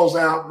eyeballs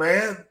out,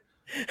 man."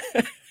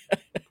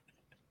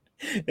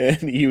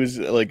 And he was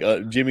like,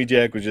 Jimmy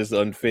Jack was just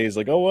unfazed,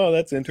 like, "Oh, wow,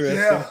 that's interesting."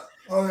 Yeah.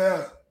 Oh,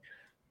 yeah.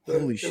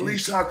 Holy at shit.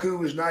 least Haku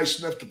was nice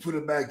enough to put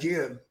it back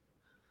in.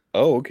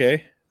 Oh,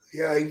 okay.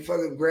 Yeah, he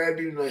fucking grabbed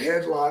him in a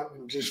headlock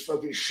and just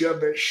fucking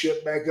shoved that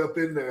shit back up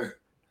in there.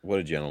 What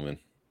a gentleman.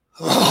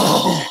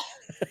 Oh.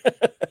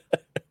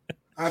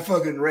 I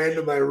fucking ran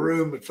to my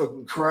room and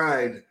fucking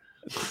cried.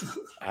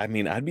 I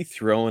mean, I'd be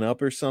throwing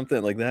up or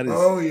something. Like, that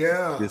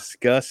is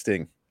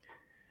disgusting.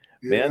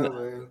 Yeah,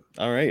 man.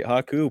 All right,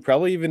 Haku.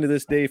 Probably even to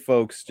this day,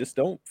 folks, just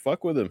don't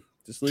fuck with him.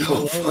 Just leave him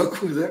alone. Don't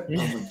fuck with that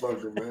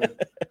motherfucker, man.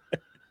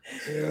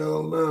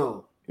 Hell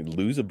no. You'd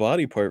lose a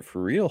body part for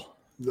real.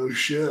 No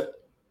shit.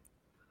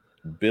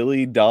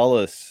 Billy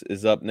Dallas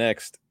is up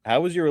next.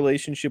 How was your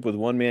relationship with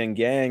One Man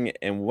Gang,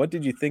 and what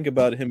did you think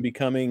about him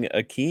becoming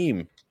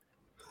Akeem?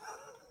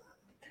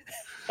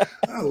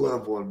 I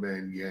love One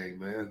Man Gang,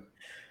 man.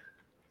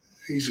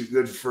 He's a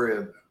good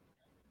friend.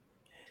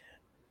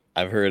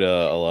 I've heard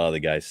a lot of the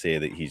guys say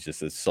that he's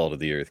just a salt of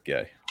the earth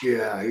guy.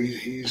 Yeah,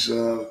 he's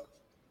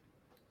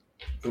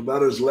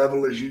about as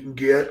level as you can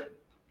get.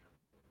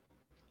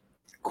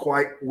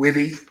 Quite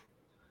witty.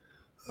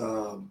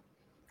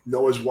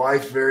 Know his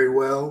wife very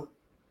well.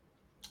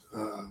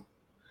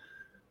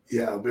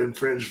 Yeah, I've been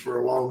friends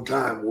for a long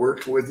time.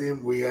 Worked with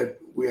him. We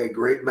had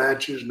great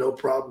matches, no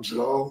problems at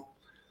all.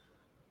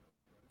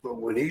 But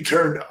when he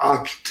turned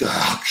to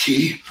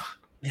Akeem,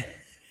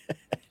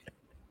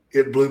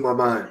 it blew my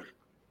mind.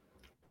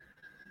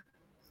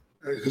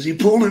 Because he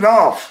pulled it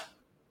off.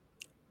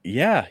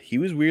 Yeah, he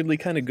was weirdly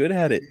kind of good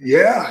at it.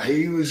 Yeah,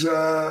 he was.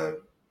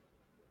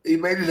 He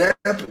made it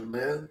happen,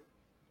 man.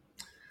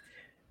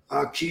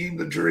 Akeem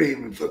the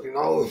Dream and fucking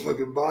all the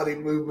fucking body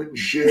movement and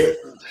shit.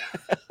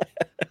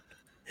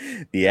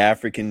 The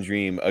African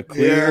Dream, a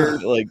clear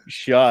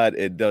shot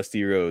at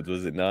Dusty Rhodes,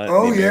 was it not?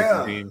 Oh, the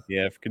yeah. Dream, the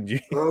African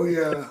Dream. Oh,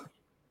 yeah.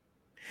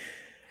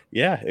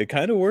 Yeah, it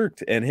kind of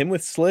worked. And him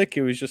with Slick,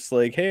 it was just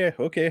like, hey,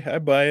 okay, I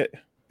buy it.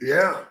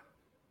 Yeah.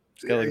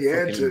 It's got like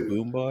a fucking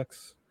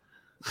boombox.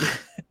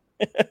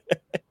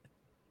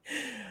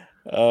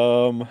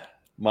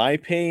 My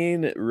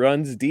Pain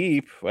Runs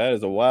Deep, that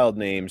is a wild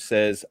name,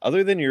 says,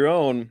 other than your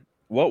own,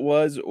 what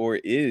was or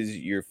is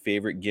your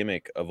favorite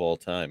gimmick of all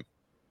time?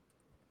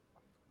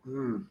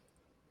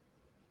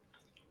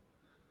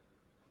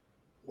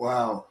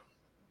 Wow.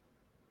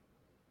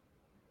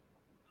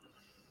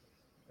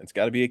 It's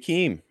got to be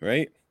Akeem,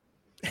 right?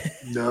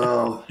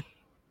 No.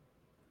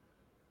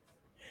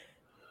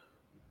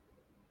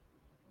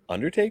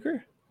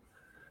 Undertaker?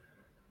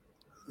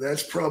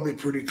 That's probably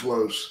pretty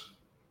close.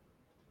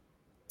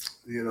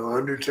 You know,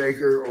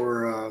 Undertaker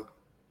or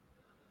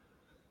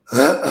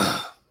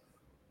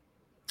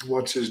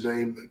what's his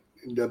name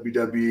in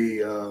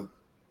WWE?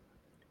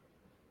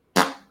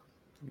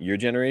 Your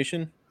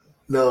generation?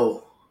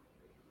 No.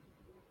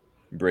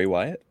 Bray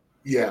Wyatt?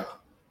 Yeah.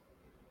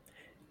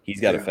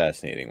 He's got a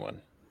fascinating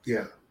one.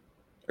 Yeah.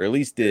 Or at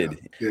least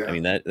did. Yeah. I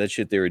mean, that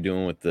shit they were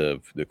doing with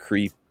the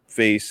creep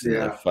face and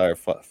the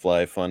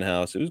Firefly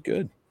Funhouse, it was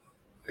good.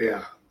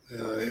 Yeah.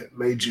 It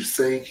made you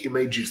think. He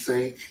made you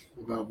think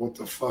about what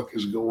the fuck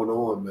is going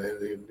on, man.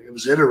 It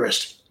was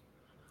interesting.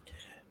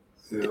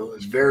 You know,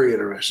 it's very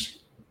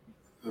interesting.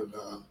 And,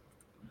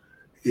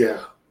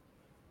 yeah.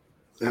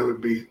 That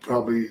would be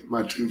probably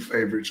my two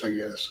favorites, I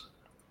guess.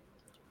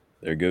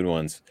 They're good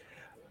ones.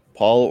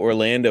 Paul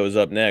Orlando is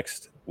up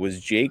next. Was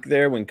Jake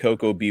there when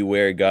Coco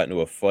Beware got into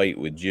a fight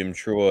with Jim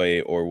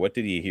Troy, or what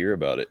did he hear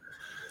about it?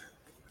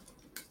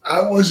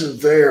 I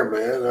wasn't there,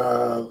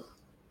 man.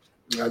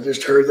 I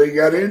just heard they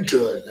got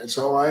into it. That's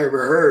all I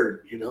ever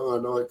heard. You know,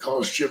 I know it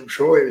cost Jim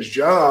Troy his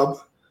job,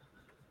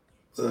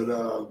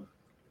 but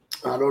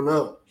I don't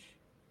know.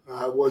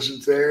 I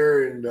wasn't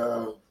there, and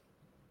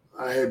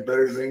I had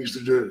better things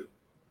to do.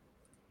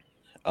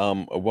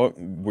 What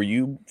were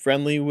you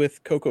friendly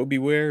with Coco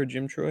Beware or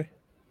Jim Troy?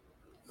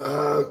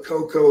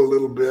 Coco a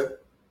little bit.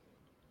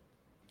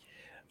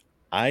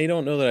 I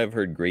don't know that I've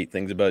heard great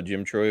things about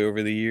Jim Troy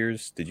over the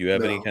years. Did you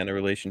have any kind of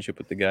relationship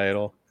with the guy at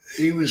all?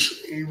 He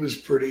was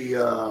pretty.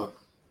 You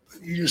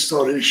just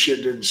thought his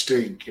shit didn't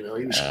stink. You know,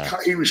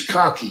 he was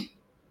cocky.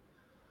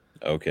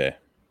 Okay.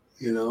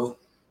 You know,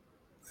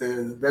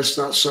 and that's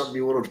not something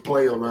you want to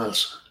play on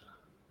us.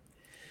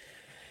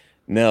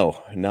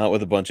 No, not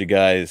with a bunch of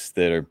guys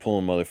that are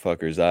pulling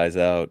motherfuckers' eyes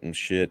out and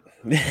shit.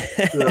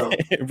 No.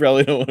 You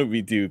probably don't want to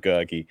be too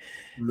cocky.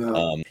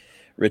 No.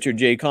 Richard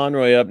J.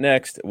 Conroy up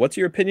next. What's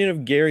your opinion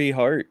of Gary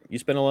Hart? You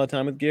spent a lot of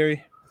time with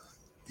Gary?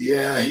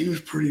 Yeah, he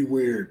was pretty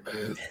weird,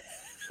 man.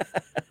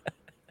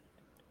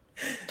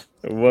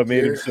 What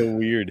made him so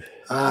weird?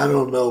 I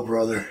don't know,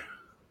 brother.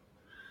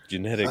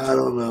 Genetics. I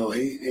don't know.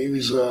 He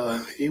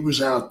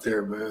was out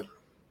there, man.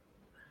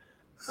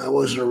 I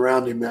wasn't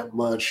around him that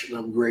much, and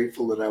I'm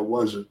grateful that I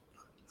wasn't.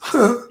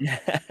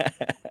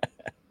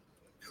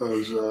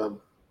 Because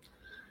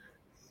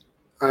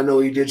I know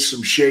he did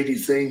some shady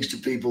things to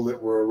people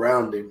that were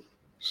around him.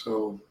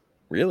 So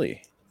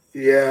really?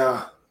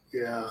 Yeah.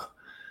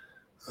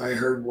 I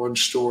heard one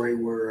story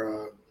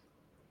where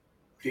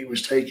he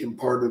was taking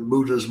part of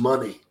Muda's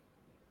money.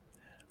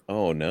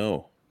 Oh,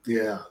 no.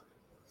 Yeah.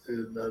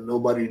 And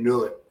nobody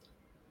knew it.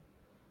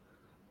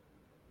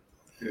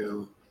 You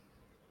know.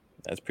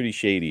 That's pretty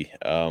shady.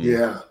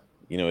 Yeah.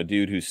 You know, a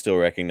dude who's still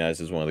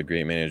recognized as one of the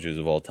great managers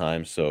of all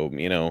time. So,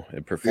 you know,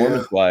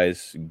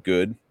 performance-wise,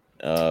 good.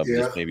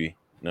 Just maybe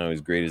not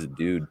as great as a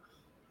dude.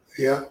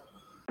 Yeah.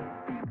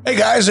 Hey,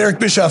 guys, Eric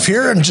Bischoff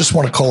here, and just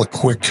want to call a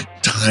quick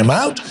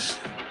timeout.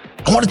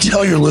 I want to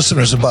tell your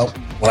listeners about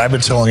what I've been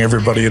telling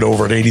everybody at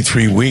over at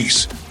 83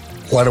 Weeks,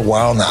 quite a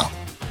while now,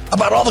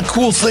 about all the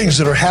cool things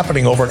that are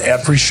happening over at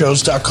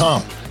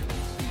adfreeshows.com.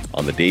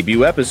 On the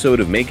debut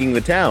episode of Making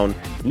the Town,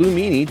 Blue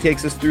Meanie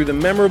takes us through the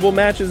memorable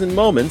matches and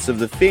moments of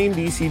the famed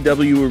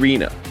ECW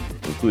arena,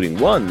 including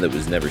one that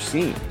was never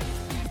seen.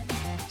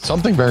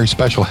 Something very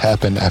special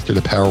happened after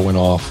the power went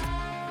off.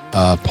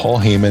 Paul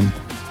Heyman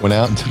went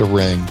out into the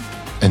ring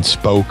and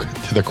spoke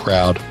to the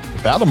crowd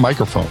without a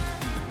microphone.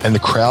 And the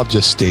crowd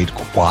just stayed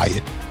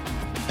quiet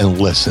and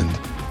listened.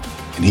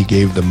 And he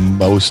gave the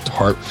most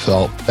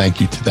heartfelt thank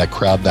you to that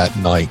crowd that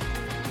night.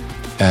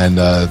 And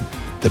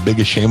the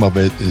biggest shame of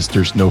it is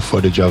there's no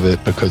footage of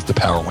it because the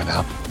power went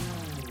out.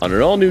 On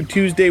an all-new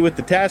Tuesday with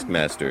the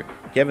Taskmaster,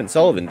 Kevin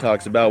Sullivan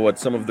talks about what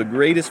some of the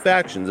greatest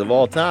factions of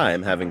all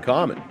time have in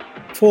common.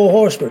 4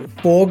 horsemen,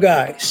 4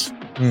 guys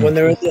when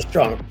they're at the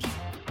strongest.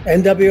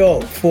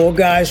 NWO, 4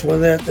 guys when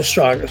they're at the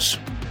strongest.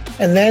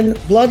 And then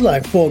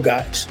Bloodline, 4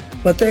 guys.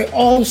 But they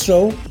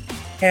also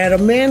had a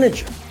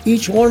manager,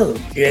 each one of them.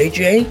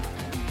 JJ,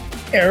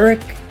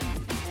 Eric,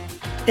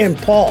 and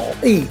Paul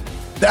E.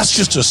 That's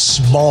just a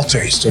small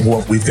taste of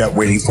what we've got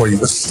waiting for you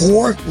with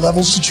 4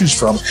 levels to choose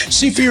from.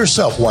 See for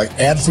yourself why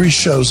ad-free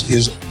shows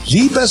is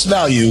the best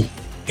value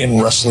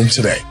in wrestling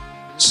today.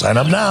 Sign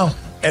up now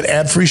at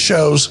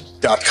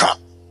adfreeshows.com.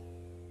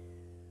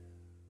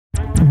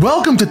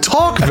 Welcome to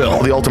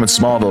Talkville, the ultimate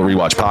Smallville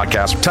rewatch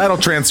podcast. Title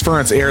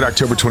Transference aired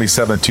October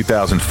 27,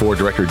 2004.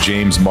 Director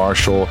James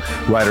Marshall,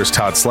 writers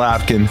Todd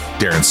Slavkin,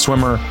 Darren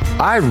Swimmer.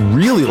 I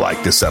really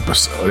like this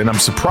episode, and I'm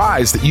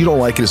surprised that you don't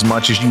like it as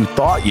much as you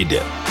thought you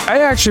did. I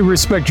actually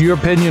respect your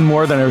opinion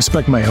more than I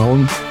respect my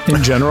own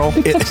in general.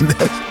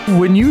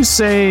 When you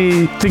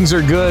say things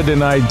are good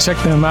and I check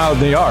them out,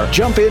 they are.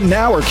 Jump in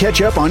now or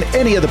catch up on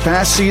any of the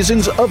past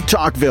seasons of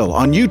Talkville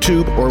on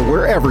YouTube or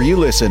wherever you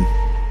listen.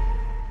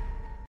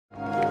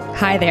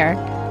 Hi there.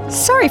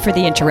 Sorry for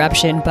the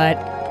interruption, but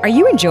are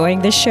you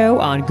enjoying this show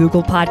on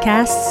Google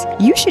Podcasts?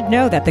 You should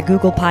know that the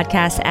Google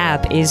Podcasts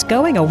app is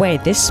going away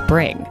this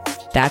spring.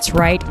 That's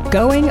right,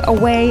 going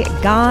away,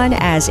 gone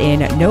as in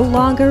no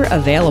longer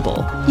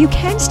available. You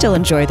can still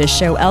enjoy this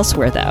show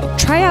elsewhere though.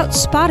 Try out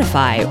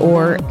Spotify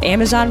or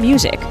Amazon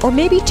Music, or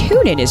maybe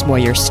TuneIn is more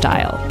your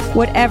style.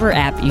 Whatever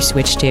app you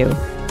switch to,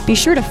 be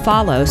sure to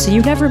follow so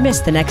you never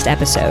miss the next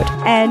episode.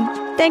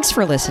 And thanks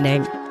for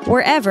listening,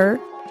 wherever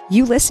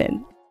you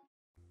listen.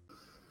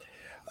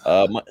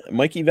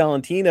 Mikey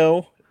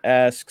Valentino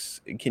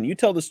asks, can you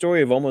tell the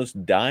story of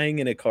almost dying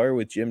in a car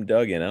with Jim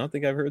Duggan? I don't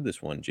think I've heard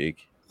this one,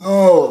 Jake.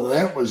 Oh,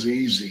 that was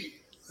easy.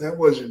 That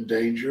wasn't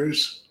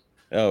dangerous.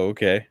 Oh,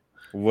 okay.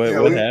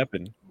 What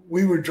happened?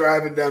 We were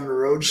driving down the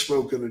road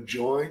smoking a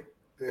joint,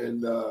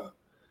 and all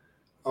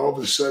of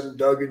a sudden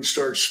Duggan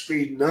starts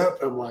speeding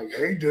up. I'm like,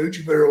 hey, dude,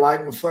 you better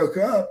lighten the fuck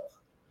up.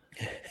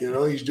 You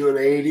know, he's doing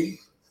 80,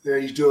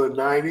 then he's doing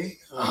 90,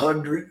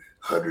 100,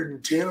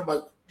 110. I'm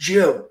like,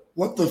 Jim,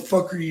 what the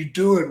fuck are you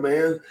doing,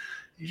 man?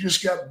 You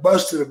just got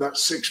busted about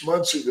 6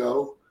 months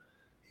ago.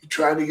 You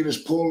trying to get us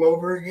pulled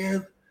over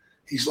again?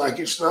 He's like,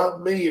 it's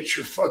not me. It's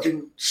your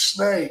fucking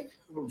snake.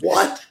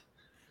 What?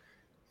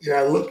 Yeah,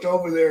 I looked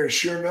over there, and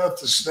sure enough,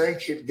 the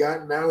snake had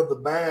gotten out of the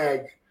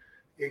bag.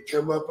 It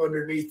come up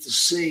underneath the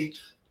seat.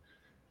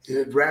 It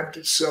had wrapped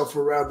itself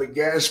around the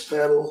gas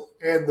pedal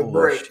and the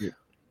brake. Shit.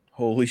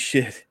 Holy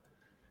shit.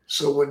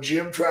 So when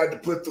Jim tried to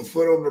put the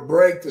foot on the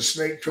brake, the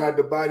snake tried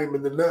to bite him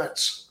in the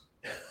nuts.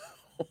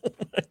 Oh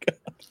my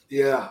God.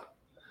 Yeah.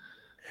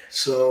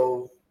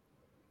 So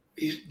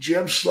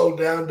Jim slowed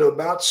down to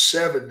about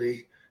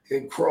 70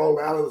 and crawled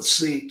out of the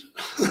seat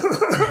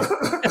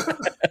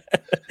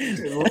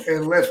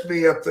and left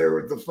me up there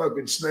with the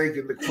fucking snake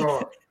in the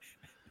car.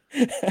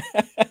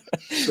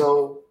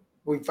 So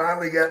we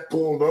finally got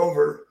pulled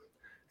over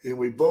and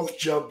we both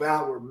jump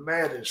out. We're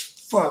mad as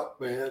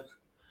fuck, man.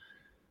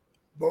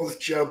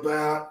 Both jump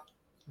out,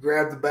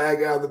 grab the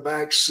bag out of the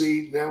back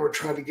seat. Now we're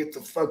trying to get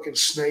the fucking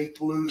snake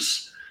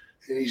loose.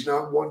 And he's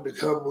not wanting to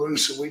come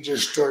loose, and we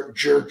just start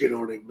jerking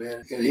on him,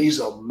 man. And he's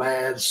a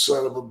mad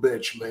son of a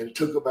bitch, man. It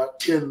took about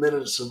 10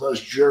 minutes of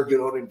us jerking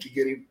on him to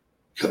get him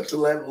cut to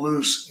let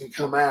loose and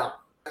come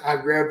out. I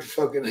grabbed the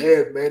fucking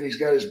head, man. He's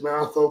got his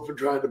mouth open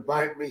trying to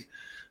bite me.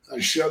 I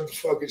shoved the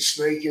fucking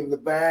snake in the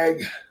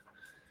bag,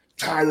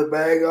 tie the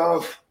bag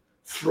off,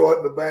 throw it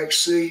in the back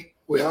seat.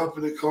 We hop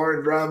in the car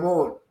and drive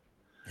on.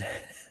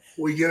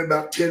 We get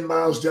about 10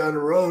 miles down the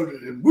road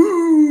and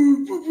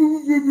woo, woo,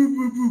 woo, woo,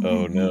 woo, woo,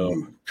 oh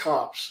no.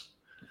 Cops.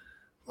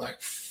 Like,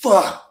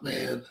 fuck,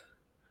 man.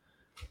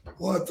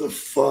 What the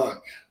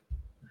fuck?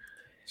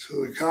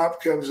 So the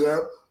cop comes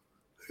up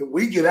and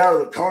we get out of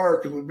the car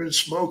because we've been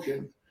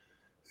smoking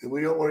and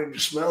we don't want him to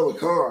smell the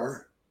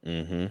car.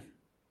 Mm-hmm. And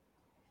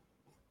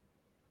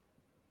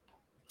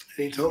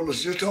he told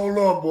us, just hold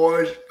on,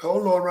 boys.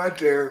 Hold on right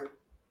there.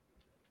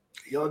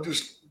 Y'all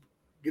just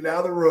get out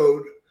of the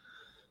road.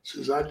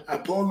 Says, I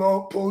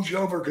pulled you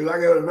over because I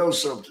got to know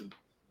something.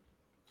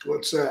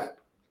 What's that?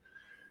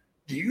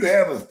 Do you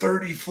have a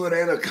 30-foot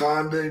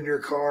anaconda in your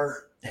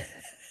car?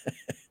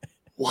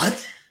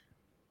 What?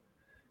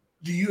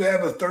 Do you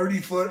have a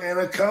 30-foot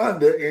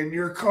anaconda in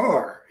your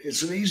car?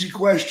 It's an easy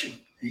question.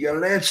 You got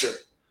an answer.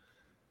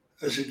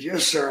 I said,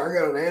 yes, sir. I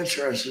got an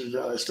answer. I said,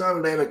 it's not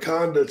an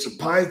anaconda. It's a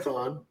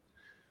python.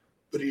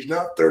 But he's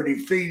not 30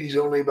 feet. He's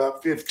only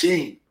about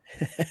 15.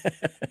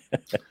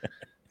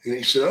 And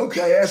he said,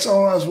 okay, that's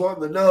all I was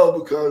wanting to know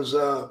because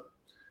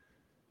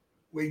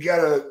we got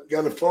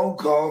a phone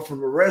call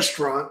from a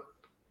restaurant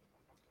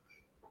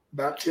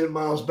about 10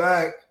 miles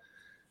back.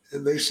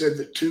 And they said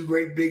that two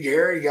great big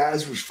hairy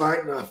guys was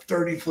fighting a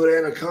 30-foot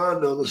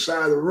anaconda on the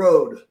side of the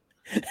road.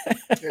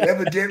 And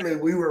evidently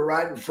we were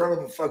right in front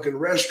of a fucking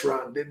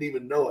restaurant and didn't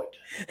even know it.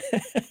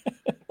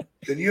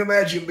 Can you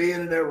imagine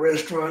being in that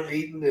restaurant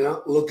eating and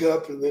look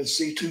up and then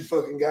see two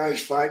fucking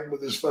guys fighting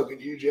with this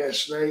fucking huge ass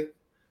snake?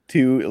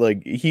 Two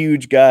like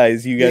huge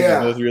guys. You guys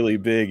are both really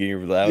big and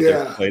you're out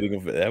there fighting.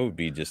 That would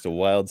be just a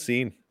wild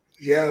scene.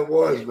 Yeah, it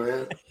was,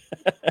 man.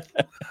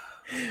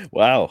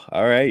 Wow.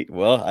 All right.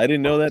 Well, I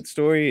didn't know that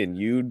story and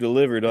you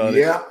delivered on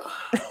it.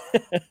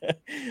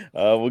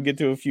 We'll get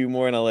to a few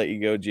more and I'll let you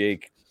go,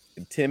 Jake.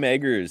 Tim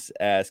Eggers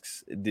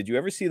asks, did you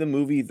ever see the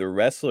movie The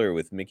Wrestler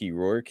with Mickey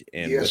Rourke?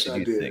 And yes, what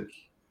did you think?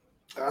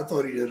 I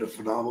thought he did a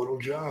phenomenal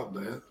job,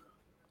 man.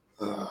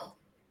 I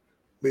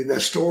mean,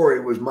 that story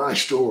was my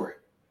story.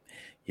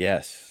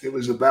 Yes. It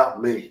was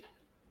about me.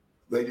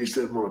 They just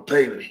didn't want to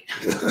pay me.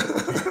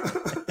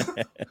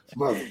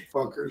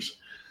 Motherfuckers.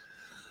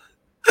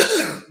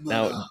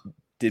 Now,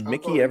 did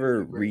Mickey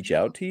ever reach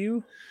out to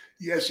you?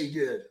 Yes, he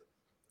did.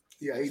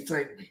 Yeah, he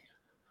thanked me.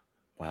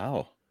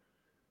 Wow.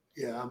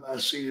 Yeah, I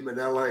see him in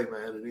LA,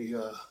 man, and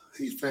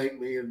he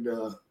thanked me and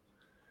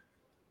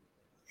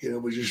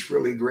was just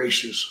really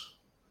gracious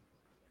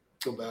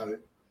about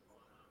it.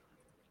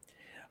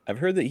 I've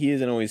heard that he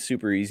isn't always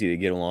super easy to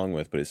get along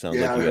with, but it sounds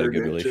like you had a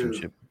good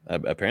relationship.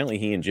 Apparently,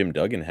 he and Jim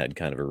Duggan had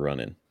kind of a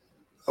run-in.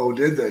 Oh,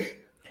 did they?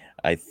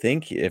 I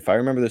think if I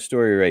remember the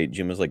story right,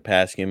 Jim was like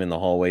passing him in the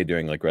hallway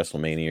during like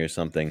WrestleMania or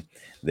something.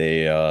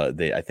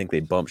 I think they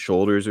bumped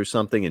shoulders or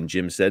something, and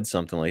Jim said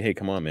something like, "Hey,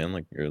 come on, man!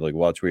 Like, you're like,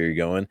 watch where you're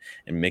going."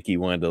 And Mickey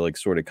wanted to like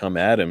sort of come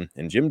at him,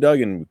 and Jim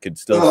Duggan could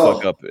still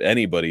fuck up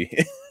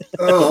anybody,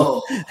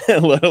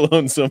 let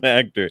alone some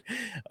actor.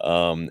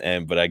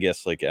 But I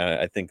guess like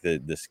I think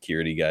that the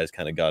security guys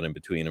kind of got in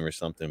between him or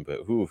something.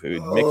 But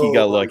Mickey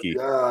got lucky.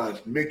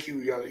 God,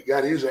 Mickey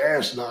got his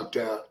ass knocked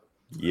out.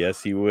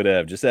 Yes, he would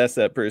have. Just ask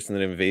that person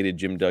that invaded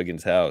Jim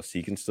Duggan's house.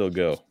 He can still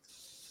go.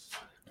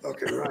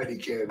 Fucking right, he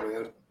can,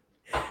 man.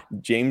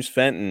 James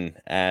Fenton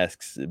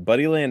asks,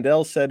 Buddy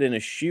Landell said in a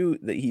shoot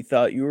that he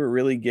thought you were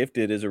really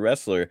gifted as a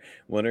wrestler.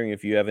 Wondering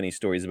if you have any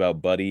stories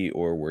about Buddy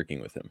or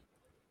working with him.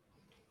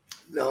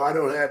 No, I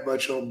don't have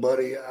much on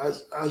Buddy. I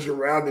was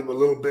around him a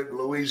little bit in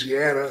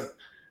Louisiana,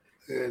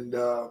 and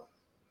but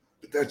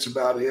that's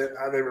about it.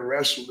 I never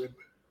wrestled him.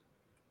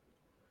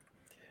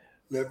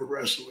 Never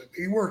wrestled him.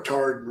 He worked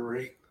hard in the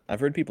ring. I've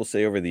heard people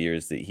say over the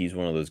years that he's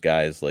one of those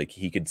guys, like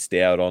he could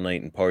stay out all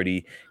night and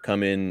party,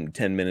 come in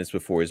 10 minutes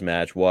before his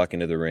match, walk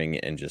into the ring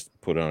and just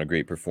put on a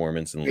great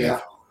performance and leave.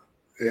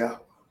 Yeah.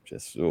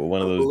 Just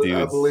one of those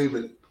dudes. I believe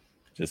it.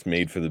 Just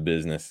made for the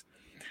business.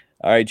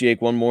 All right, Jake,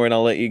 one more and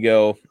I'll let you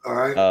go. All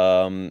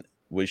right.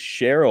 Was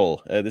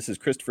Cheryl, this is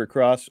Christopher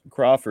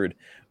Crawford,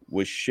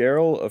 was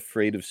Cheryl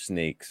afraid of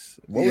snakes?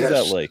 What was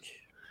that like?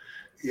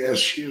 Yes,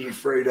 she was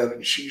afraid of it.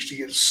 And she used to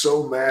get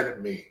so mad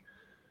at me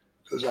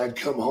because I'd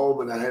come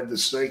home and I had the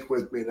snake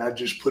with me and I'd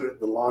just put it in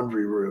the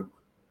laundry room.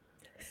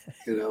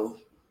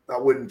 I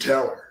wouldn't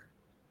tell her.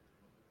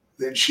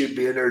 Then she'd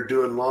be in there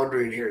doing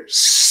laundry and hear it.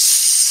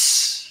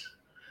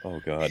 Oh,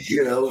 God.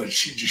 And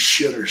she'd just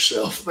shit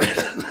herself, man.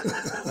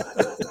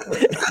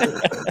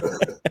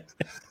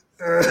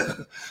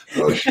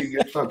 She'd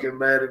get fucking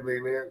mad at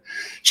me, man.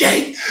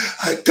 Jake,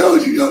 I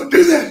told you don't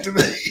do that to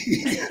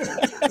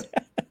me.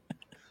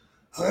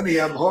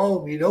 Honey, I'm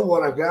home. You know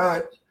what I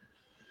got.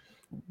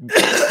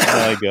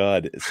 Oh my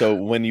God. So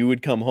when you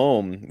would come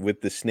home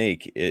with the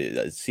snake,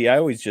 I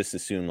always just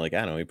assume like, I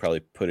don't know, he probably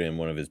put it in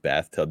one of his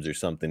bathtubs or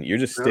something. You're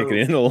just sticking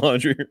it in the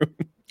laundry room.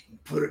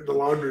 Put it in the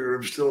laundry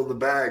room, still in the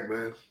bag,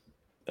 man.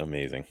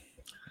 Amazing.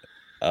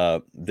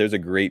 There's a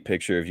great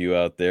picture of you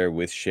out there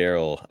with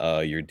Cheryl.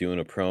 You're doing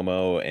a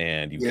promo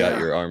and you've got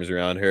your arms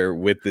around her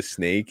with the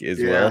snake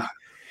as well.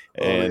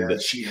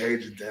 And she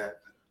hated that.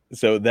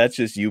 So that's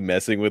just you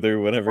messing with her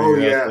whenever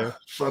you're out there?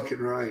 Fucking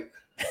right.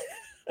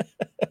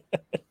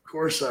 Of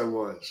course I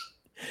was.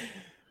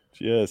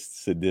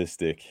 Just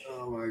sadistic.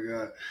 Oh my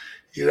God.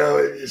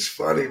 It's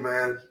funny,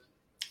 man.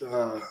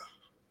 The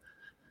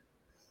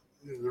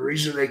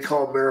reason they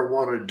call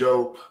marijuana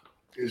dope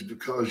is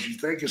because you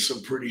think of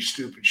some pretty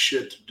stupid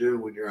shit to do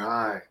when you're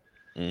high.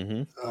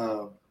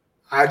 Mm-hmm.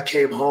 I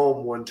came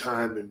home one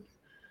time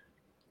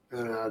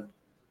and I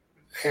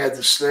had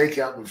the snake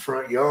out in the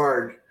front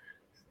yard.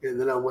 And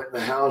then I went in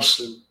the house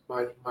and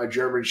my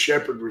German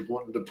Shepherd was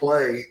wanting to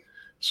play.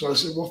 So I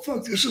said, well,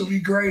 fuck, this will be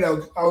great.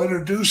 I'll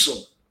introduce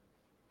him.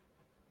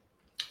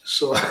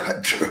 So I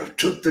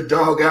took the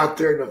dog out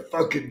there and the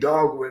fucking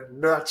dog went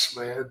nuts,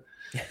 man.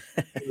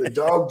 And the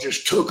dog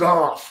just took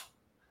off.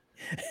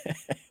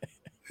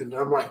 And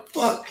I'm like,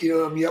 fuck,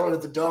 I'm yelling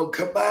at the dog,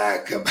 come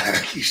back,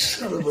 you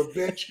son of a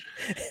bitch.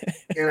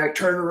 And I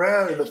turn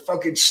around and the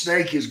fucking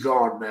snake is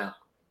gone now.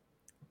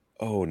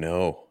 Oh,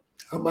 no.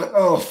 I'm like,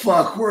 oh,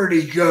 fuck, where'd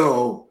he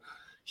go?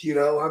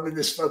 I'm in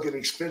this fucking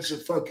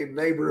expensive fucking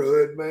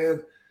neighborhood,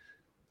 man.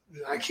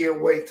 I can't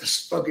wait.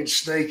 This fucking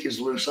snake is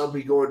loose. I'll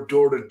be going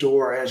door to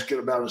door asking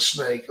about a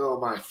snake. Oh,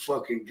 my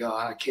fucking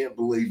God. I can't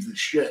believe the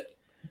shit.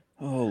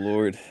 Oh,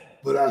 Lord.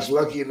 But I was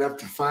lucky enough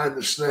to find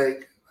the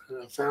snake.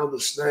 And I found the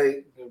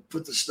snake and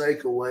put the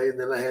snake away, and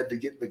then I had to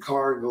get in the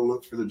car and go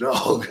look for the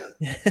dog.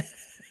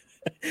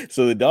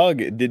 So the dog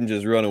didn't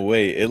just run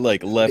away; it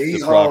like left He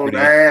the property.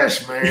 hauled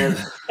ass, man.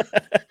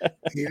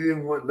 He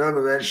didn't want none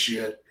of that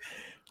shit.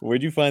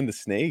 Where'd you find the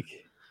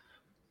snake?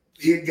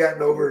 He had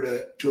gotten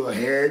over to a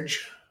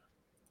hedge.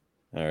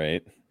 All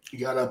right. He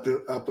got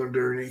up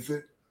underneath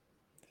it.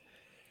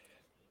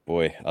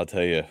 Boy, I'll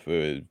tell you, it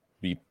would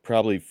be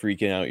probably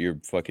freaking out your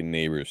fucking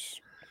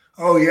neighbors.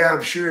 Oh yeah,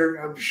 I'm sure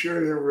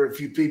there were a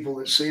few people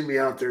that see me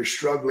out there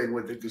struggling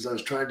with it because I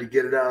was trying to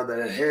get it out of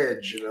that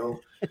hedge.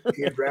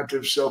 He had wrapped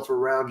himself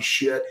around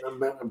shit.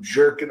 And I'm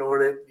jerking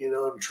on it.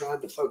 I'm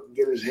trying to fucking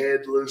get his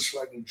head loose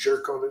so I can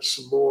jerk on it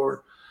some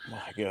more.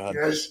 My God,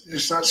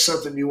 it's not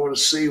something you want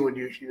to see when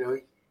you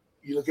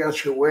look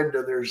out your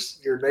window. There's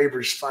your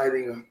neighbors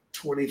fighting a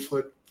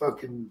 20-foot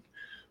fucking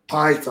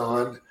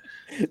python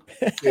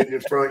in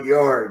your front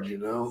yard.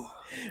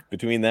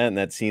 Between that and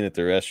that scene at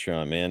the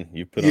restaurant, man,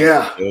 you put on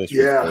shows for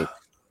yeah.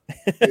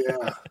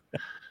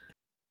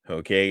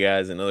 Okay,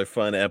 guys, another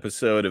fun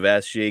episode of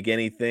Ask Jake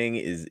Anything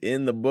is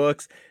in the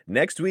books.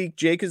 Next week,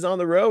 Jake is on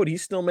the road.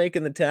 He's still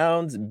making the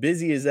towns,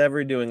 busy as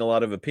ever, doing a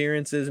lot of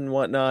appearances and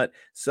whatnot.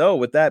 So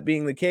with that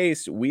being the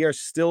case, we are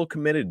still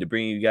committed to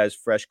bringing you guys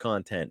fresh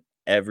content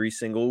every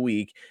single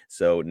week.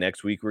 So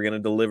next week, we're going to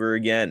deliver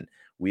again.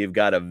 We have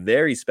got a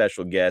very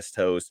special guest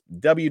host.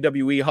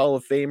 WWE Hall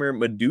of Famer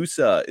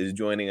Medusa is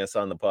joining us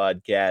on the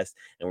podcast,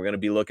 and we're going to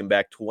be looking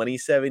back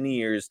 27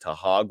 years to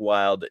Hog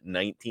Wild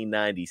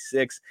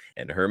 1996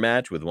 and her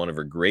match with one of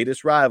her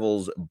greatest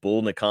rivals,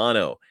 Bull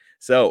Nakano.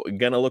 So,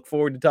 going to look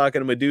forward to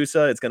talking to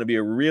Medusa. It's going to be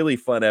a really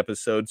fun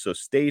episode, so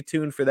stay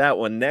tuned for that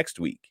one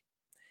next week.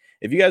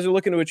 If you guys are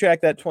looking to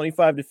attract that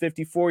 25 to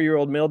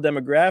 54-year-old male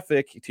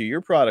demographic to your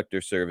product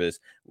or service,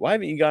 why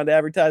haven't you gone to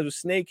advertise with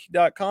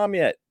snake.com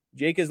yet?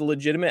 Jake is a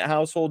legitimate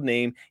household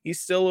name. He's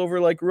still over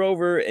like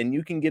Rover, and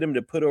you can get him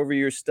to put over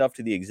your stuff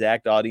to the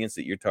exact audience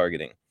that you're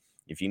targeting.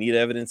 If you need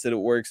evidence that it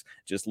works,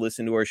 just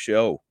listen to our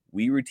show.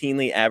 We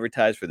routinely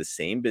advertise for the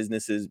same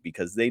businesses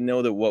because they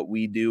know that what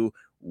we do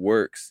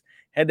works.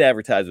 Head to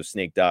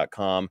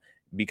advertisewithsnake.com.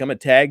 Become a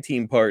tag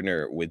team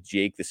partner with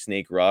Jake the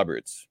Snake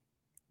Roberts.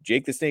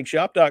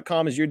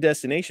 JakeTheSnakeShop.com is your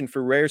destination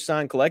for rare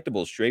signed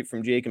collectibles straight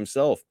from Jake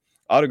himself.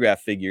 Autograph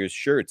figures,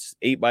 shirts,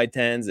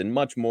 8x10s, and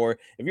much more.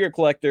 If you're a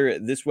collector,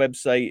 this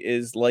website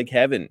is like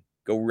heaven.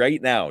 Go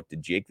right now to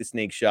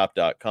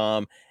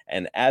JakeTheSnakeShop.com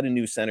and add a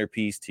new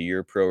centerpiece to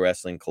your pro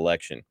wrestling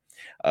collection.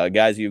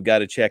 Guys, you've got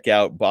to check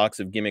out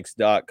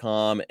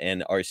boxofgimmicks.com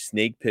and our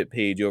Snake Pit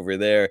page over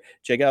there.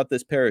 Check out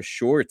this pair of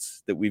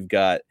shorts that we've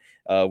got.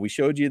 We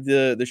showed you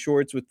the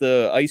shorts with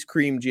the ice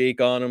cream Jake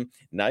on them.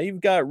 Now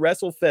you've got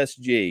WrestleFest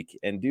Jake.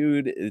 And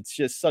dude, it's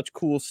just such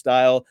cool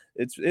style.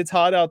 It's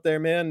hot out there,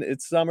 man.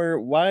 It's summer.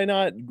 Why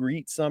not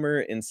greet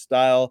summer in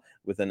style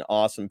with an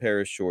awesome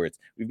pair of shorts?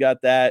 We've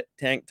got that,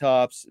 tank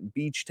tops,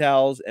 beach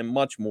towels, and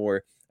much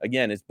more.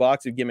 Again, it's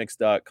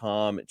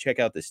boxofgimmicks.com. Check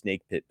out the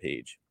Snake Pit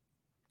page.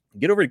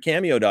 Get over to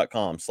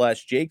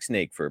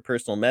cameo.com/JakeSnake for a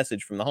personal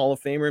message from the Hall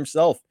of Famer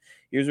himself.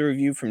 Here's a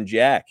review from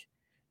Jack.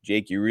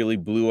 Jake, you really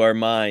blew our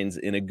minds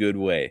in a good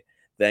way.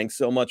 Thanks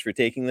so much for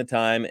taking the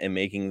time and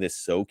making this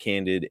so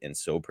candid and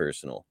so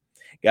personal.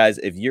 Guys,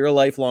 if you're a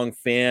lifelong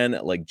fan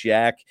like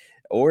Jack,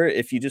 or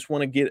if you just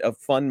want to get a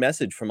fun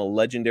message from a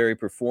legendary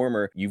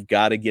performer, you've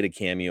got to get a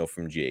cameo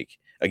from Jake.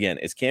 Again,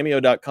 it's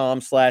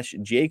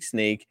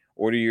cameo.com/JakeSnake.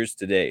 Order yours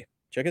today.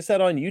 Check us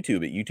out on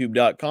YouTube at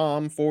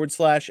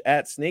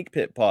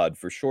youtube.com/@SnakePitPod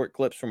for short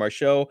clips from our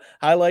show,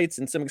 highlights,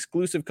 and some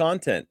exclusive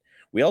content.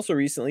 We also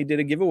recently did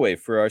a giveaway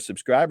for our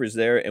subscribers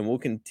there, and we'll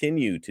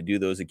continue to do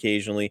those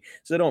occasionally,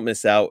 so don't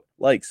miss out.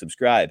 Like,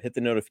 subscribe, hit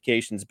the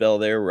notifications bell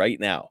there right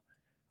now.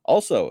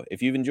 Also,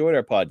 if you've enjoyed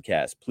our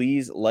podcast,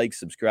 please like,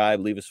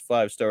 subscribe, leave us a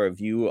 5-star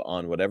review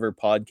on whatever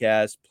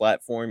podcast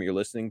platform you're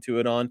listening to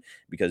it on,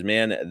 because,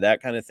 man,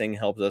 that kind of thing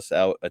helps us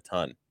out a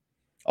ton.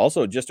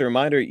 Also, just a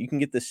reminder, you can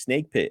get the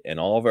Snake Pit and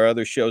all of our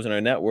other shows on our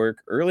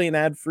network early and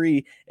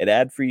ad-free at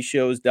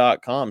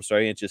adfreeshows.com,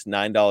 starting at just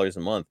 $9 a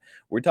month.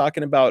 We're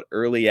talking about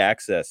early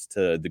access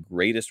to the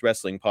greatest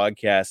wrestling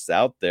podcasts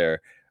out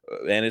there,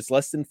 and it's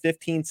less than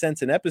 15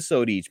 cents an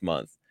episode each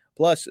month.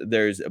 Plus,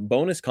 there's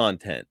bonus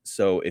content.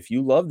 So if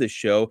you love this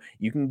show,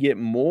 you can get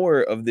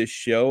more of this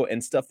show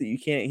and stuff that you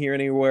can't hear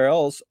anywhere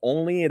else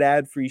only at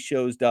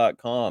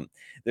adfreeshows.com.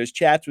 There's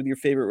chats with your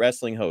favorite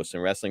wrestling hosts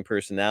and wrestling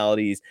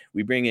personalities.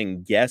 We bring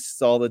in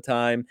guests all the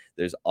time.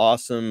 There's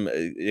awesome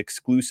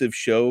exclusive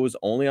shows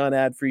only on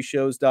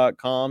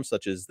adfreeshows.com,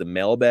 such as the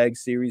Mailbag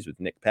series with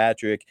Nick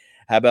Patrick.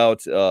 How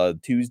about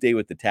Tuesday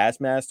with the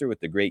Taskmaster with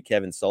the great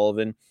Kevin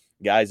Sullivan?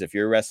 Guys, if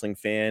you're a wrestling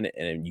fan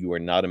and you are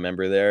not a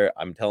member there,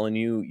 I'm telling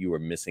you, you are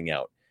missing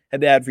out.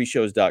 Head to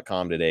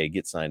adfreeshows.com today.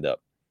 Get signed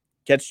up.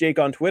 Catch Jake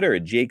on Twitter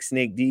at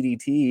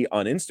JakeSnakeDDT,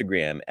 on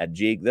Instagram at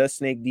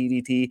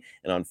JakeTheSnakeDDT,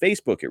 and on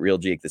Facebook at Real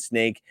Jake the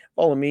Snake.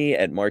 Follow me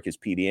at Marcus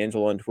P.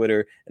 D'Angelo on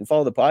Twitter, and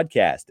follow the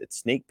podcast at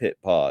Snake Pit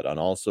Pod on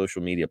all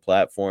social media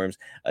platforms.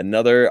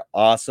 Another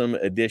awesome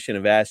edition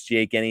of Ask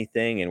Jake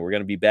Anything, and we're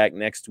going to be back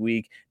next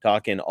week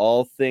talking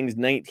all things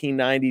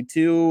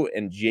 1992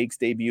 and Jake's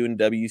debut in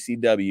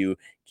WCW.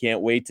 Can't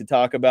wait to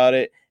talk about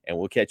it, and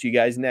we'll catch you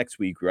guys next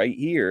week right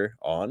here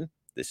on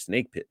The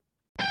Snake Pit.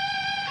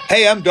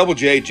 Hey, I'm Double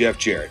J Jeff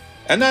Jarrett,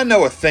 and I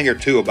know a thing or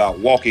two about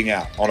walking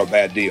out on a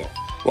bad deal,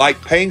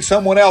 like paying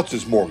someone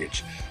else's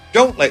mortgage.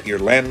 Don't let your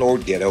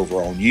landlord get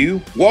over on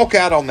you. Walk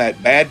out on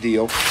that bad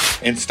deal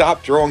and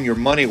stop throwing your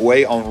money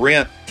away on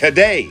rent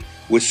today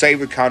with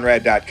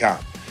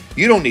SaveWithConrad.com.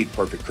 You don't need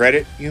perfect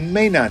credit. You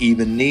may not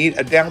even need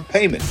a down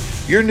payment.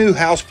 Your new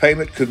house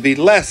payment could be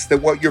less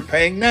than what you're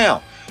paying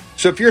now.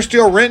 So if you're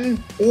still renting,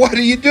 what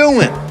are you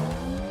doing?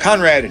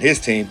 Conrad and his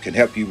team can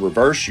help you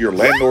reverse your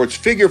landlord's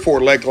figure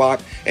 4 leg lock,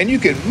 and you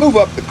can move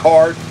up the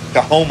card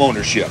to home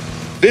ownership.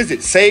 Visit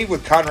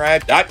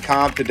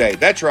SaveWithConrad.com today.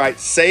 That's right,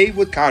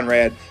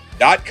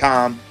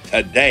 SaveWithConrad.com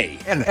today.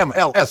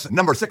 NMLS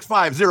number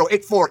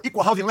 65084,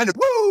 equal housing lender.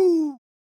 Woo!